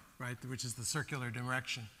 x9, right, which is the circular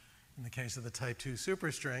direction in the case of the type 2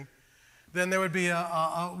 superstring, then there would be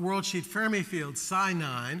a worldsheet Fermi field, psi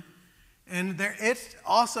 9, and it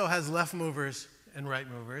also has left movers and right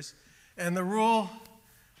movers. And the rule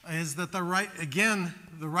is that the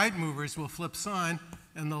right movers will flip sign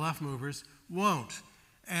and the left movers won't.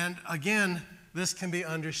 And again, this can be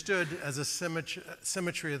understood as a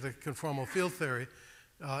symmetry of the conformal field theory.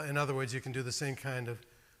 In other words, you can do the same kind of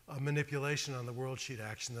manipulation on the worldsheet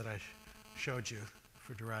action that I showed you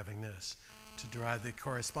for deriving this, to derive the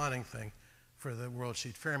corresponding thing for the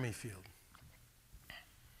worldsheet Fermi field.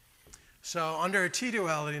 So under a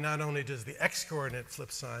T-duality, not only does the x-coordinate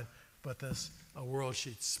flip sign, but this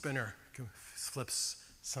worldsheet spinner flips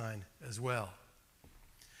sign as well.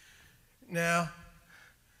 Now,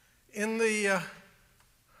 in the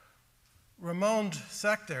Ramond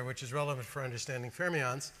sector, which is relevant for understanding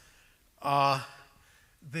fermions,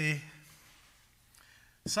 the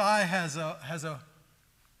psi has a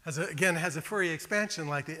Fourier expansion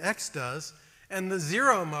like the x does, and the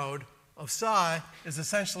zero mode of psi is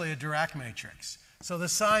essentially a Dirac matrix. So the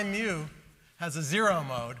psi mu has a zero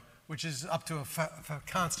mode, which is up to a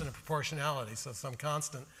constant of proportionality, so some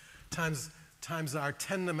constant, times our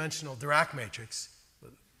 10-dimensional Dirac matrix.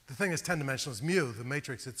 The thing is 10-dimensional is mu. The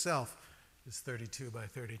matrix itself is 32 by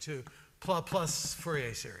 32, plus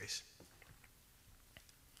Fourier series.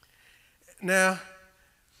 Now,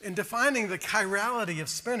 in defining the chirality of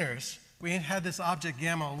spinners, we had this object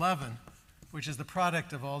gamma 11, which is the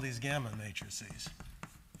product of all these gamma matrices.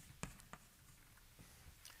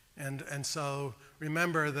 And so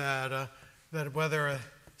remember that whether a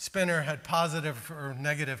spinner had positive or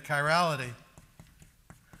negative chirality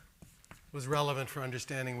was relevant for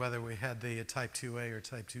understanding whether we had the type 2a or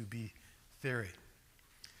type 2b theory.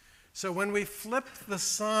 So when we flip the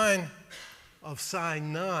sign of psi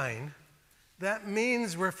 9, that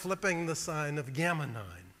means we're flipping the sign of gamma 9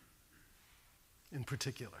 in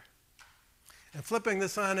particular. And flipping the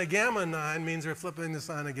sign of gamma 9 means we're flipping the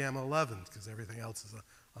sign of gamma 11 because everything else is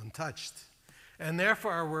untouched. And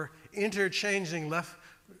therefore, we're interchanging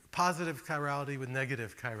positive chirality with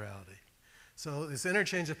negative chirality. So this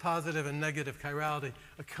interchange of positive and negative chirality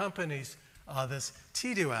accompanies this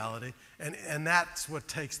T-duality, and that's what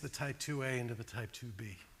takes the type 2a into the type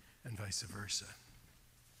 2b, and vice versa.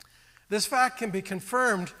 This fact can be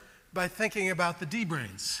confirmed by thinking about the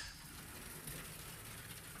d-branes.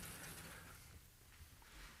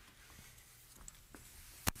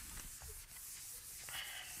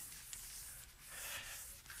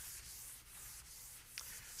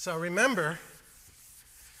 So remember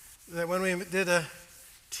that when we did a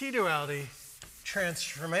t-duality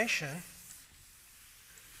transformation,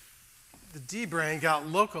 the d-brane got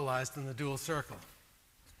localized in the dual circle.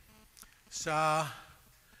 So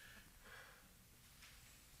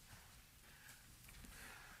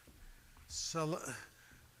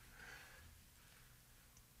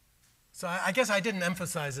I guess I didn't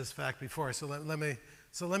emphasize this fact before, so let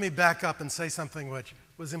me back up and say something which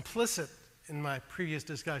was implicit in my previous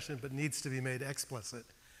discussion but needs to be made explicit.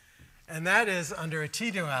 And that is, under a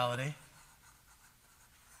t-duality,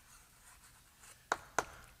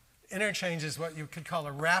 interchanges what you could call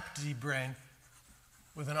a wrapped d-brane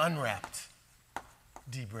with an unwrapped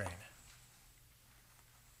d-brane.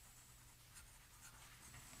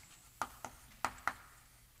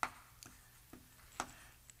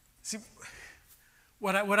 See,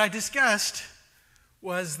 what I discussed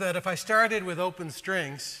was that if I started with open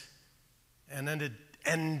strings and then did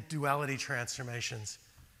n-duality transformations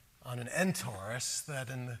on an n-torus, that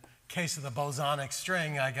in the case of the bosonic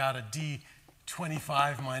string, I got a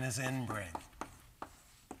d25 minus n brane.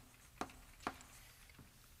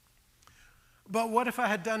 But what if I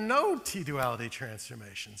had done no t-duality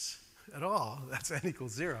transformations at all? That's n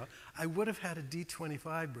equals 0. I would have had a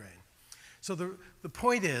d25 brane. So the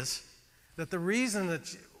point is that the reason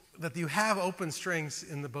that you have open strings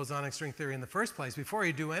in the bosonic string theory in the first place, before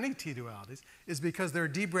you do any t-dualities, is because there are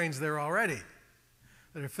d-branes there already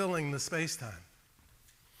that are filling the space-time.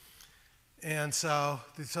 And so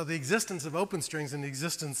the existence of open strings and the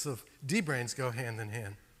existence of d-branes go hand in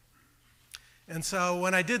hand. And so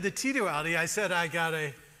when I did the t-duality, I said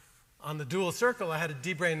on the dual circle, I had a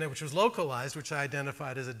d-brane there which was localized, which I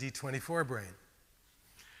identified as a d24 brane.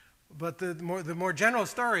 But the more general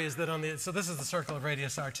story is that so this is the circle of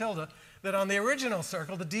radius r tilde, that on the original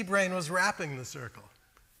circle, the d-brane was wrapping the circle.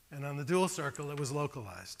 And on the dual circle, it was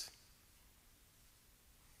localized.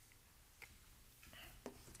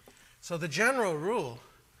 So the general rule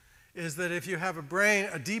is that if you have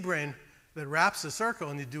a d-brane that wraps a circle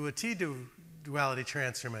and you do a t-duality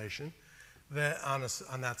transformation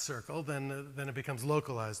on that circle, then it becomes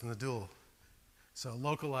localized in the dual. So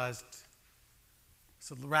localized.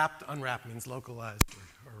 So wrapped, unwrapped means localized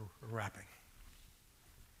or wrapping.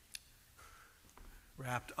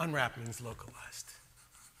 Wrapped, unwrapped means localized.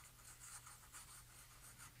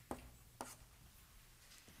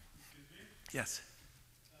 Yes?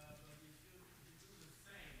 But if you do the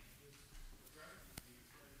same with gravity,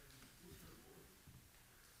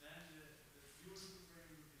 then the dual brane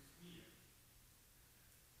will be smeared.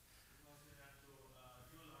 Because you have to dualize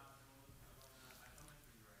along an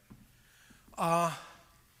isometry direction.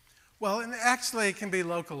 Well, and actually it can be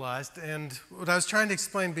localized, and what I was trying to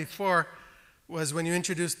explain before was when you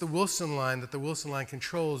introduce the Wilson line, that the Wilson line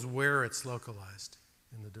controls where it's localized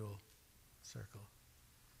in the dual circle.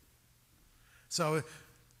 So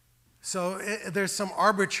there's some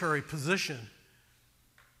arbitrary position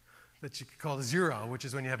that you could call 0, which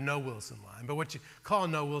is when you have no Wilson line. But what you call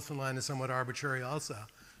no Wilson line is somewhat arbitrary also.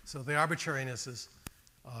 So the arbitrarinesses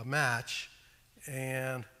match,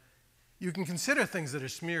 and you can consider things that are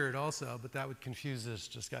smeared also, but that would confuse this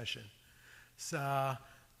discussion. So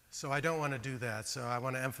I don't want to do that. So I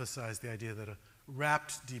want to emphasize the idea that a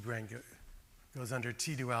wrapped d-brane goes under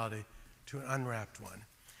t-duality to an unwrapped one.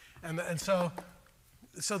 And so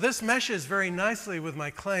this meshes very nicely with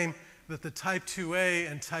my claim that the type 2a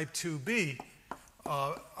and type 2b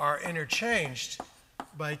are interchanged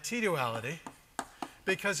by t-duality,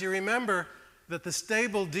 because you remember that the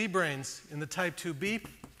stable d-branes in the type 2b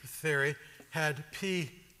theory had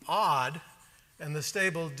p odd, and the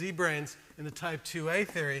stable d-branes in the type 2a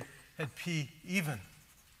theory had p even.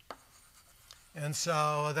 And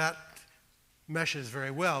so that meshes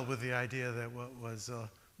very well with the idea that what was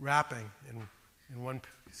wrapping in one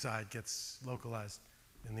side gets localized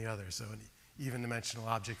in the other. So an even dimensional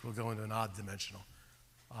object will go into an odd dimensional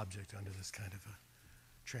object under this kind of a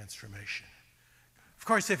transformation. Of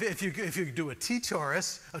course, if you do a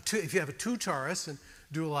t-torus, if you have a 2 torus and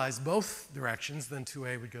dualize both directions, then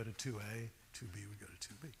 2a would go to 2a, 2b would go to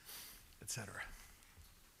 2b, etc.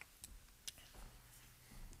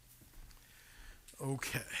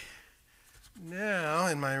 Okay. Now,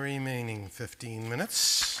 in my remaining 15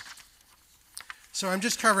 minutes, so I'm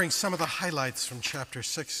just covering some of the highlights from chapter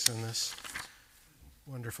 6 in this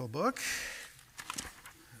wonderful book.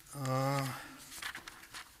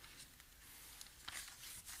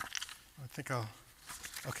 I think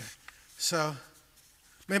okay. So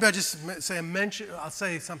maybe I'll just I'll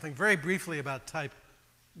say something very briefly about type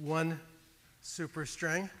 1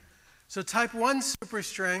 superstring. So type 1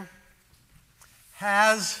 superstring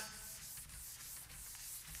has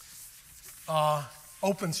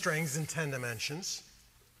open strings in 10 dimensions,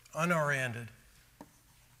 unoriented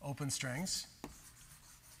open strings.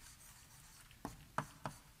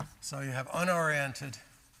 So you have unoriented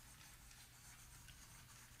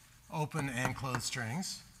open and closed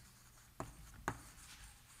strings.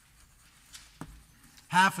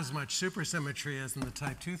 Half as much supersymmetry as in the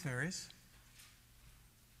type 2 theories.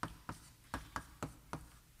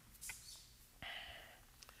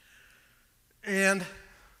 And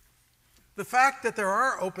the fact that there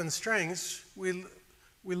are open strings, we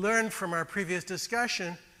learned from our previous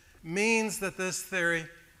discussion, means that this theory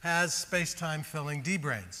has space-time filling D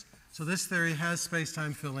branes. So this theory has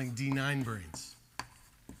space-time filling D9 branes.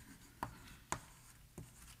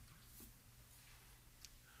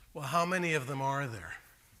 Well, how many of them are there?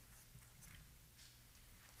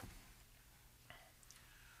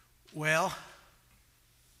 Well,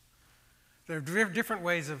 there are different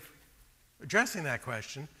ways of addressing that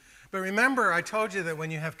question. But remember, I told you that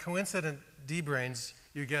when you have coincident D branes,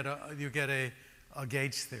 you get a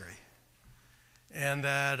gauge theory. And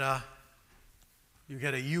that you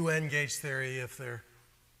get a UN gauge theory if they're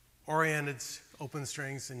oriented open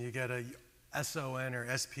strings, and you get a SON or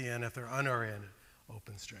SPN if they're unoriented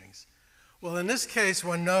open strings. Well, in this case,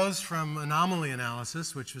 one knows from anomaly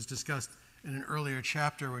analysis, which was discussed in an earlier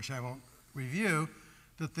chapter, which I won't review,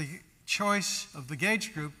 that the choice of the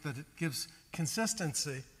gauge group that it gives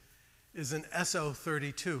consistency is an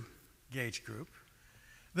SO32 gauge group.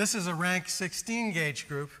 This is a rank 16 gauge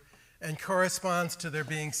group and corresponds to there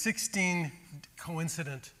being 16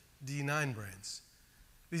 coincident D9 branes.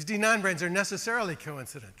 These D9 branes are necessarily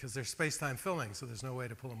coincident because they're space-time filling, so there's no way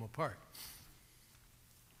to pull them apart.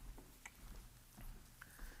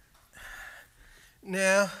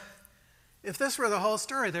 Now, if this were the whole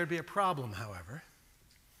story, there'd be a problem, however.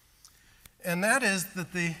 And that is that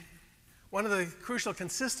one of the crucial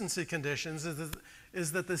consistency conditions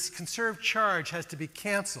is that this conserved charge has to be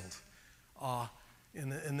canceled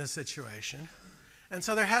in this situation. And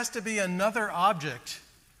so there has to be another object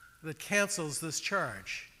that cancels this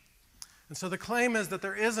charge. And so the claim is that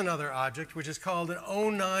there is another object, which is called an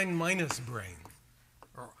O9 minus brane,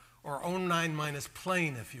 or O9 minus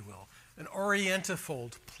plane, if you will, an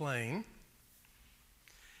orientifold plane.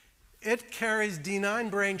 It carries D9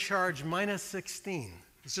 brane charge minus 16.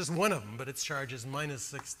 It's just one of them, but its charge is minus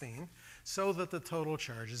 16, so that the total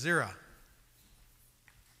charge is 0.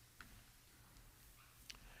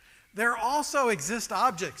 There also exist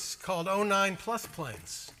objects called O9 plus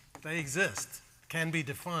planes. They exist, can be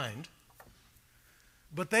defined,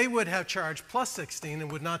 but they would have charge plus 16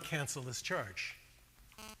 and would not cancel this charge.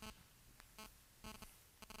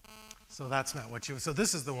 So that's not what so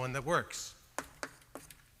this is the one that works.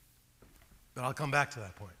 But I'll come back to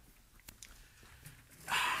that point.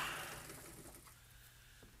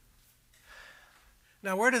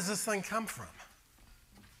 Now, where does this thing come from?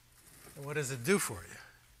 And what does it do for you?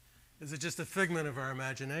 Is it just a figment of our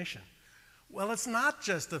imagination? Well, it's not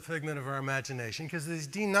just a figment of our imagination, because these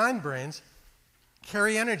D9 branes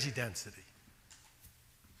carry energy density.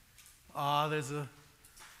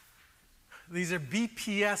 These are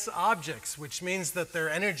BPS objects, which means that their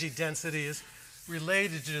energy density is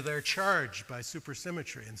related to their charge by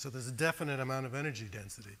supersymmetry. And so there's a definite amount of energy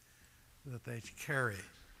density that they carry.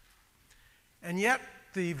 And yet,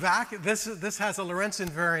 this has a Lorentz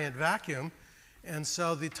invariant vacuum, and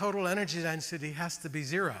so the total energy density has to be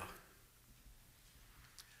 0.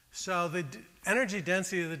 So the energy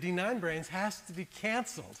density of the D9 branes has to be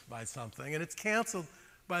canceled by something, and it's canceled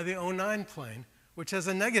by the O9 plane, which has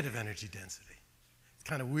a negative energy density. It's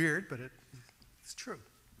kind of weird, but it's true.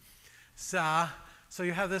 So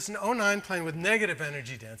you have this O9 plane with negative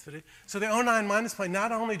energy density. So the O9 minus plane,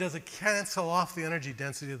 not only does it cancel off the energy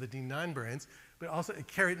density of the D9 branes, but also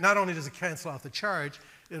not only does it cancel off the charge,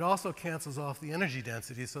 it also cancels off the energy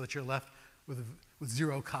density so that you're left with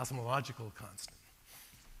 0 cosmological constant.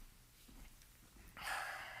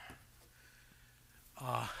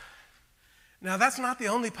 Now, that's not the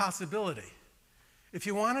only possibility. If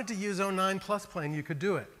you wanted to use O9 plus plane, you could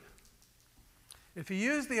do it. If you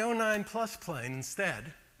use the O9 plus plane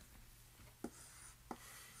instead,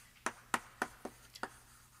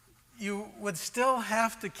 you would still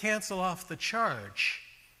have to cancel off the charge.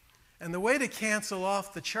 And the way to cancel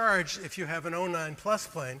off the charge if you have an O9 plus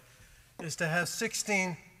plane is to have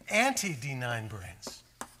 16 anti-D9 branes.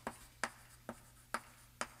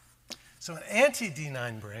 So an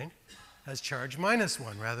anti-D9 brane has charge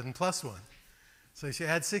 -1 rather than +1. So if you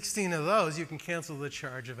add 16 of those, you can cancel the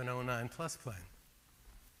charge of an O9 plus plane.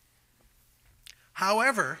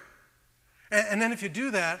 However, and then if you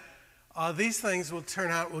do that, these things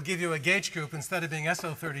will give you a gauge group instead of being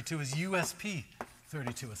SO32 is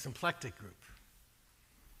USP32, a symplectic group.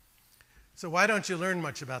 So why don't you learn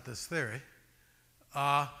much about this theory?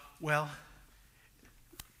 Well,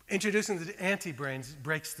 introducing the anti-branes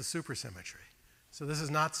breaks the supersymmetry. So this is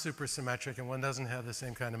not supersymmetric, and one doesn't have the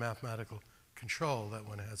same kind of mathematical control that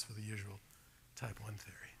one has for the usual type 1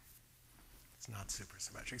 theory. It's not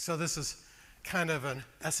supersymmetric. So this is kind of an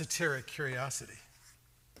esoteric curiosity.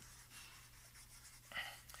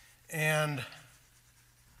 And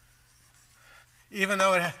even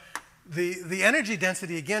though the energy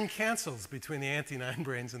density again cancels between the anti-9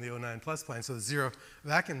 branes and the O9 plus plane, so there's 0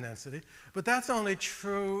 vacuum density. But that's only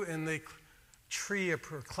true in the tree of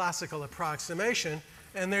classical approximation,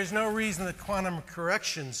 and there's no reason that quantum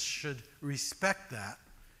corrections should respect that.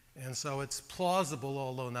 And so it's plausible,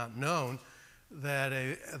 although not known, that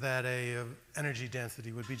a energy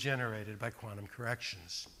density would be generated by quantum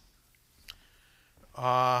corrections.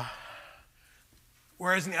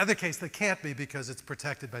 Whereas in the other case, they can't be because it's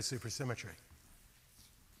protected by supersymmetry.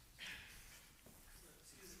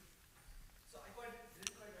 So I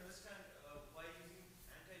didn't quite understand why using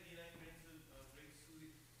anti-D9 branes will break through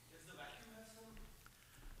it. Does the vacuum have some?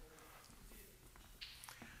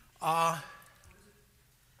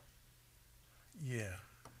 Yeah.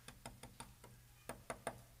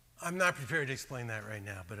 I'm not prepared to explain that right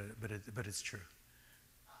now, but it's true.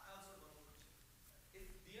 I also have one more question. If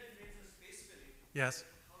D9 branes are space filling, Yes.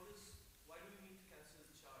 why do we need to cancel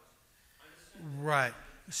the charge? I understand. Right.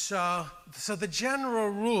 So the general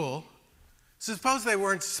rule.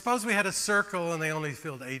 Suppose we had a circle and they only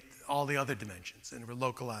filled all the other dimensions and were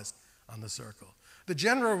localized on the circle. The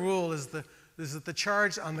general rule is that the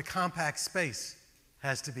charge on the compact space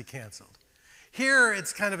has to be canceled. Here,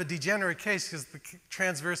 it's kind of a degenerate case because the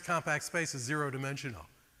transverse compact space is 0-dimensional.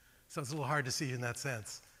 So it's a little hard to see in that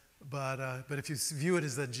sense. But if you view it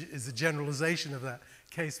as a generalization of that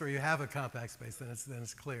case where you have a compact space, then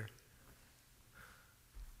it's clear.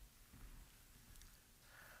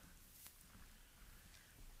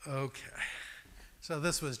 Okay. So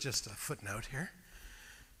this was just a footnote here.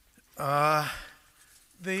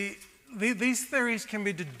 These theories can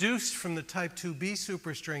be deduced from the type 2b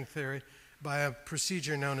superstring theory by a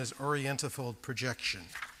procedure known as orientifold projection,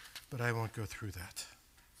 but I won't go through that.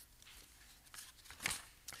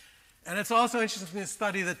 And it's also interesting to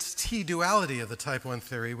study the T-duality of the type 1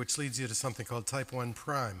 theory, which leads you to something called type 1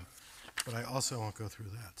 prime, but I also won't go through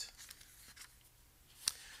that.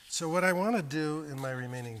 So what I want to do in my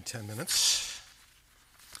remaining 10 minutes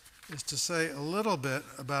is to say a little bit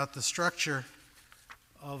about the structure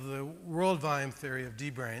of the world volume theory of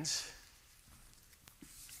D-branes.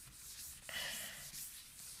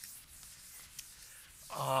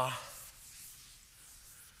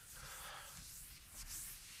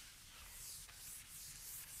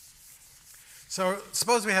 So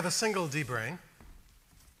suppose we have a single D-brane.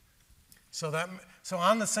 So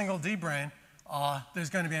on the single D-brane, there's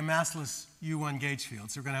going to be a massless U1 gauge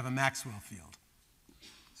field. So we're going to have a Maxwell field.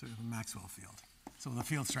 So we have a Maxwell field. So the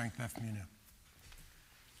field strength F mu nu.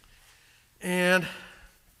 And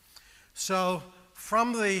so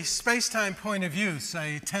from the space-time point of view,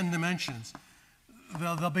 say 10 dimensions,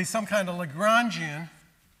 there'll be some kind of Lagrangian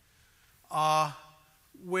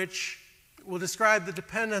which will describe the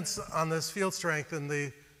dependence on this field strength and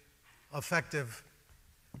the effective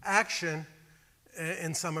action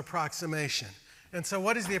in some approximation. And so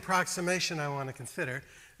what is the approximation I want to consider?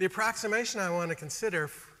 The approximation I want to consider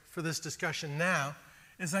for this discussion now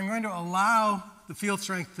is I'm going to allow the field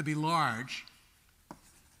strength to be large.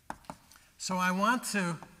 So I'm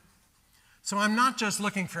not just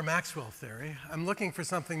looking for Maxwell theory. I'm looking for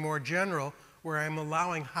something more general where I'm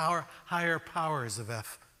allowing higher powers of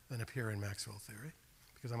F than appear in Maxwell theory,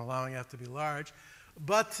 because I'm allowing F to be large.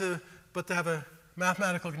 But to have a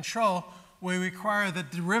mathematical control, we require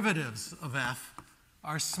that derivatives of F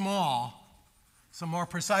are small. So more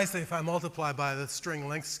precisely, if I multiply by the string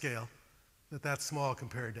length scale, that's small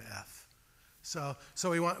compared to F. So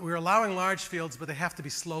we're allowing large fields, but they have to be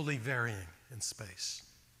slowly varying in space,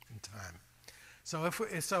 in time. So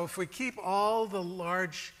if we keep all the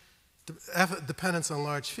large dependence on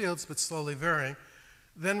large fields, but slowly varying,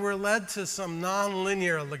 then we're led to some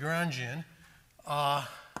nonlinear Lagrangian,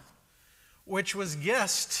 which was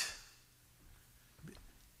guessed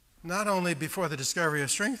not only before the discovery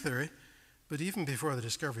of string theory, but even before the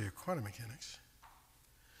discovery of quantum mechanics.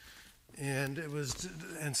 And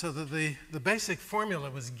so the basic formula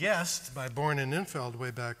was guessed by Born and Infeld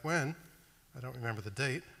way back when. I don't remember the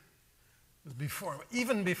date. It was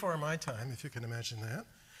even before my time, if you can imagine that.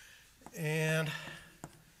 And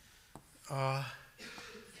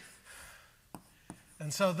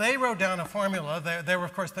so they wrote down a formula. They were,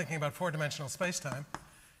 of course, thinking about four-dimensional space-time.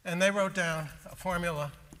 And they wrote down a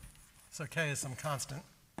formula. So K is some constant.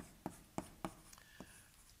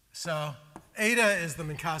 So eta is the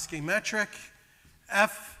Minkowski metric.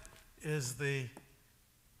 F is the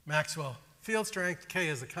Maxwell field strength. K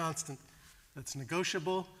is a constant that's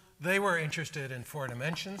negotiable. They were interested in 4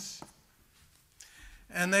 dimensions.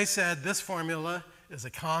 And they said this formula is a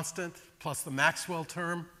constant plus the Maxwell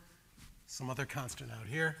term, some other constant out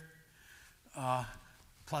here,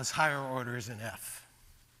 plus higher orders in F.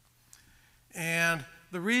 And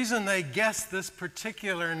the reason they guessed this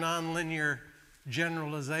particular nonlinear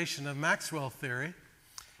generalization of Maxwell theory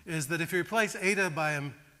is that if you replace eta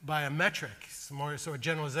by a metric, so a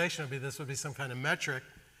generalization would be this would be some kind of metric,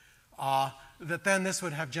 that then this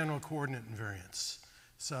would have general coordinate invariance.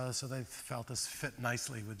 So they felt this fit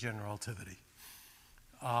nicely with general relativity.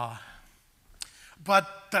 But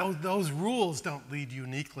those rules don't lead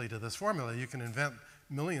uniquely to this formula. You can invent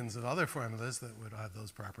millions of other formulas that would have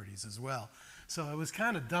those properties as well. So it was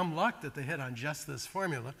kind of dumb luck that they hit on just this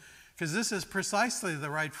formula, because this is precisely the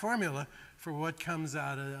right formula for what comes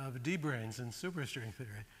out of D-branes in superstring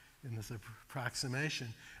theory in this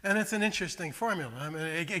approximation. And it's an interesting formula. I mean,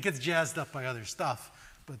 it gets jazzed up by other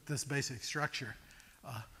stuff, but this basic structure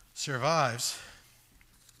survives.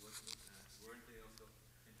 Weren't they also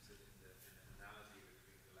interested in the analogy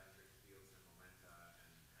between electric fields and momenta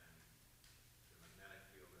and the magnetic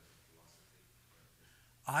field as a velocity?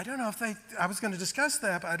 I don't know if I was going to discuss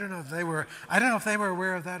that, but I don't know if they were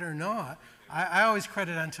aware of that or not. I always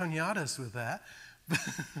credit Antoniadis with that,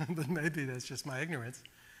 but maybe that's just my ignorance.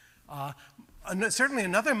 Certainly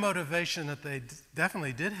another motivation that they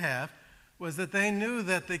definitely did have was that they knew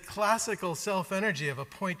that the classical self-energy of a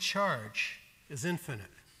point charge is infinite.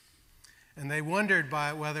 And they wondered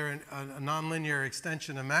by whether a nonlinear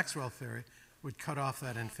extension of Maxwell theory would cut off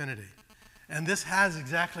that infinity. And this has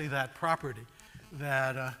exactly that property,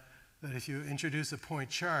 that if you introduce a point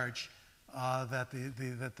charge, that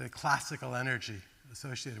the classical energy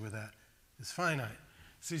associated with that is finite.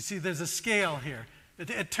 So you see there's a scale here.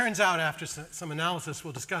 It turns out after some analysis,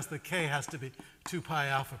 we'll discuss that K has to be 2 pi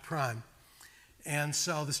alpha prime. And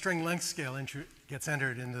so the string length scale gets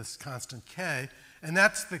entered in this constant K, and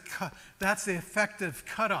that's the effective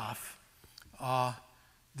cutoff,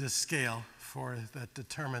 this scale that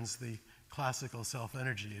determines the classical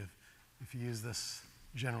self-energy if you use this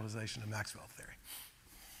generalization of Maxwell theory.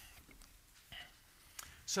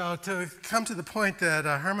 So to come to the point that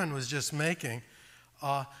Herman was just making,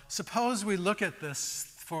 suppose we look at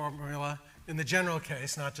this formula in the general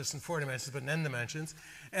case, not just in 4 dimensions, but in n dimensions,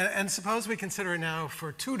 and suppose we consider it now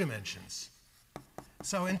for 2 dimensions.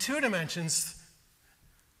 So in 2 dimensions,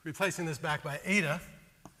 replacing this back by eta,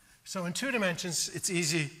 so in 2 dimensions, it's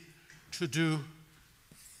easy to do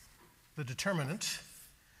the determinant.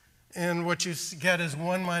 And what you get is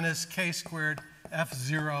 1 minus k squared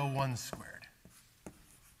f0 1 squared.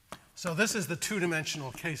 So this is the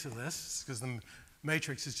 2-dimensional case of this, because the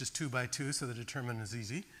matrix is just 2 by 2, so the determinant is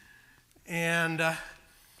easy. And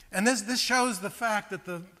this shows the fact that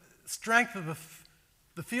the strength of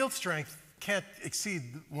the field strength can't exceed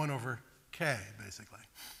 1 over k, basically.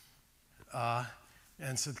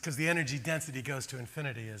 And so because the energy density goes to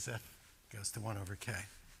infinity as f goes to 1 over k.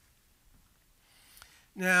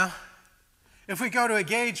 Now, if we go to a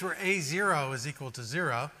gauge where a0 is equal to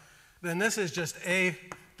 0, then this is just then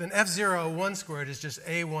f0 1 squared is just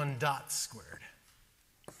a1 dot squared.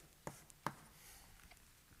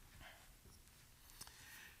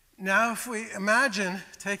 Now, if we imagine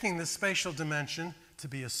taking the spatial dimension to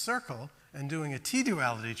be a circle and doing a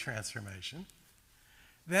t-duality transformation,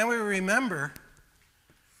 then we remember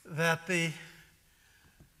that the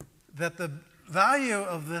value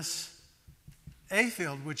of this A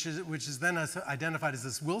field, which is then identified as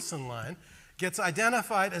this Wilson line, gets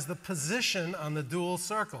identified as the position on the dual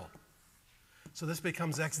circle. So this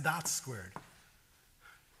becomes x dot squared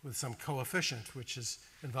with some coefficient, which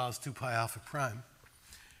involves 2 pi alpha prime.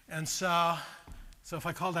 And so if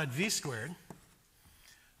I call that v squared,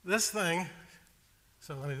 this thing,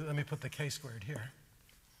 so let me put the k squared here.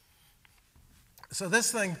 So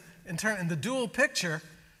this thing, in the dual picture,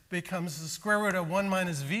 becomes the square root of 1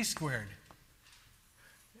 minus v squared,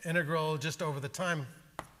 integral just over the time,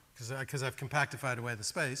 because I've compactified away the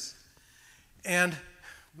space. And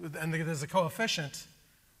there's a coefficient,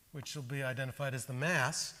 which will be identified as the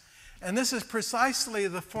mass. And this is precisely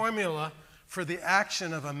the formula for the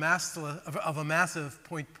action of a massive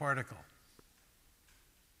point particle.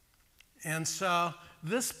 And so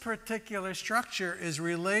this particular structure is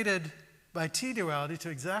related by T-duality to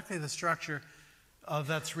exactly the structure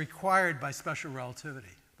that's required by special relativity,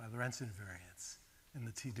 by Lorentz invariance in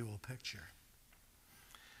the T-dual picture.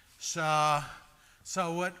 So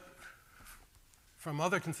what, from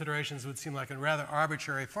other considerations, would seem like a rather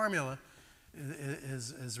arbitrary formula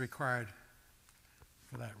is required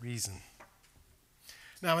for that reason.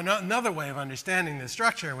 Now, another way of understanding this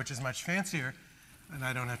structure, which is much fancier, and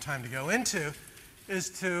I don't have time to go into, is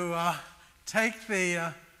to take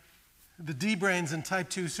the D-branes in type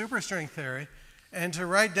 2 superstring theory and to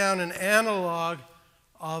write down an analog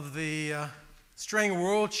of the string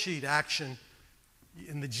worldsheet action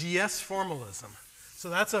in the GS formalism. So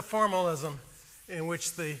that's a formalism in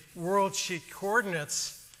which the worldsheet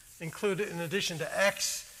coordinates include, in addition to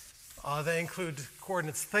x, they include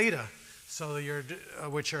coordinates theta, so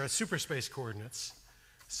which are superspace coordinates.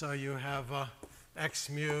 So you have x,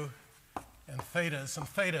 mu, and thetas, some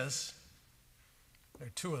thetas. There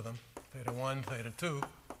are two of them, theta 1, theta 2.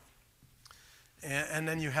 And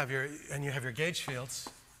then you have your gauge fields.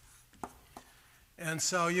 And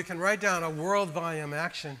so you can write down a world volume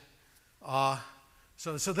action.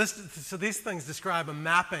 So these things describe a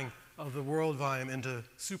mapping of the world volume into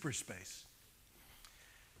superspace.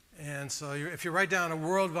 And so if you write down a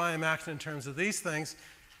world volume action in terms of these things,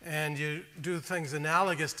 and you do things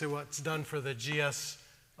analogous to what's done for the GS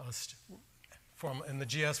in the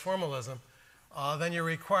GS formalism, then you're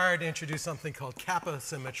required to introduce something called kappa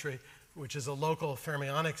symmetry, which is a local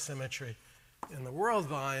fermionic symmetry in the world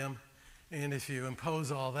volume. And if you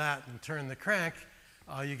impose all that and turn the crank,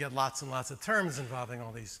 you get lots and lots of terms involving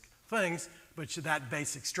all these things, but that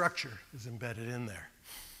basic structure is embedded in there.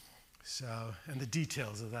 So, and the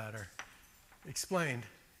details of that are explained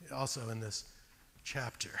also in this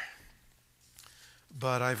chapter.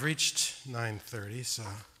 But I've reached 9:30, so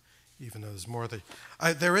even though there's more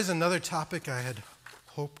there is another topic I had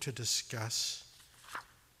hoped to discuss,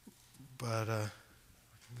 but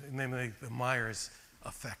namely the Myers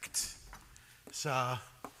effect. So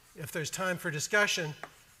if there's time for discussion,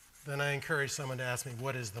 then I encourage someone to ask me,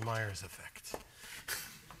 what is the Myers effect?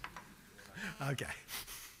 Okay.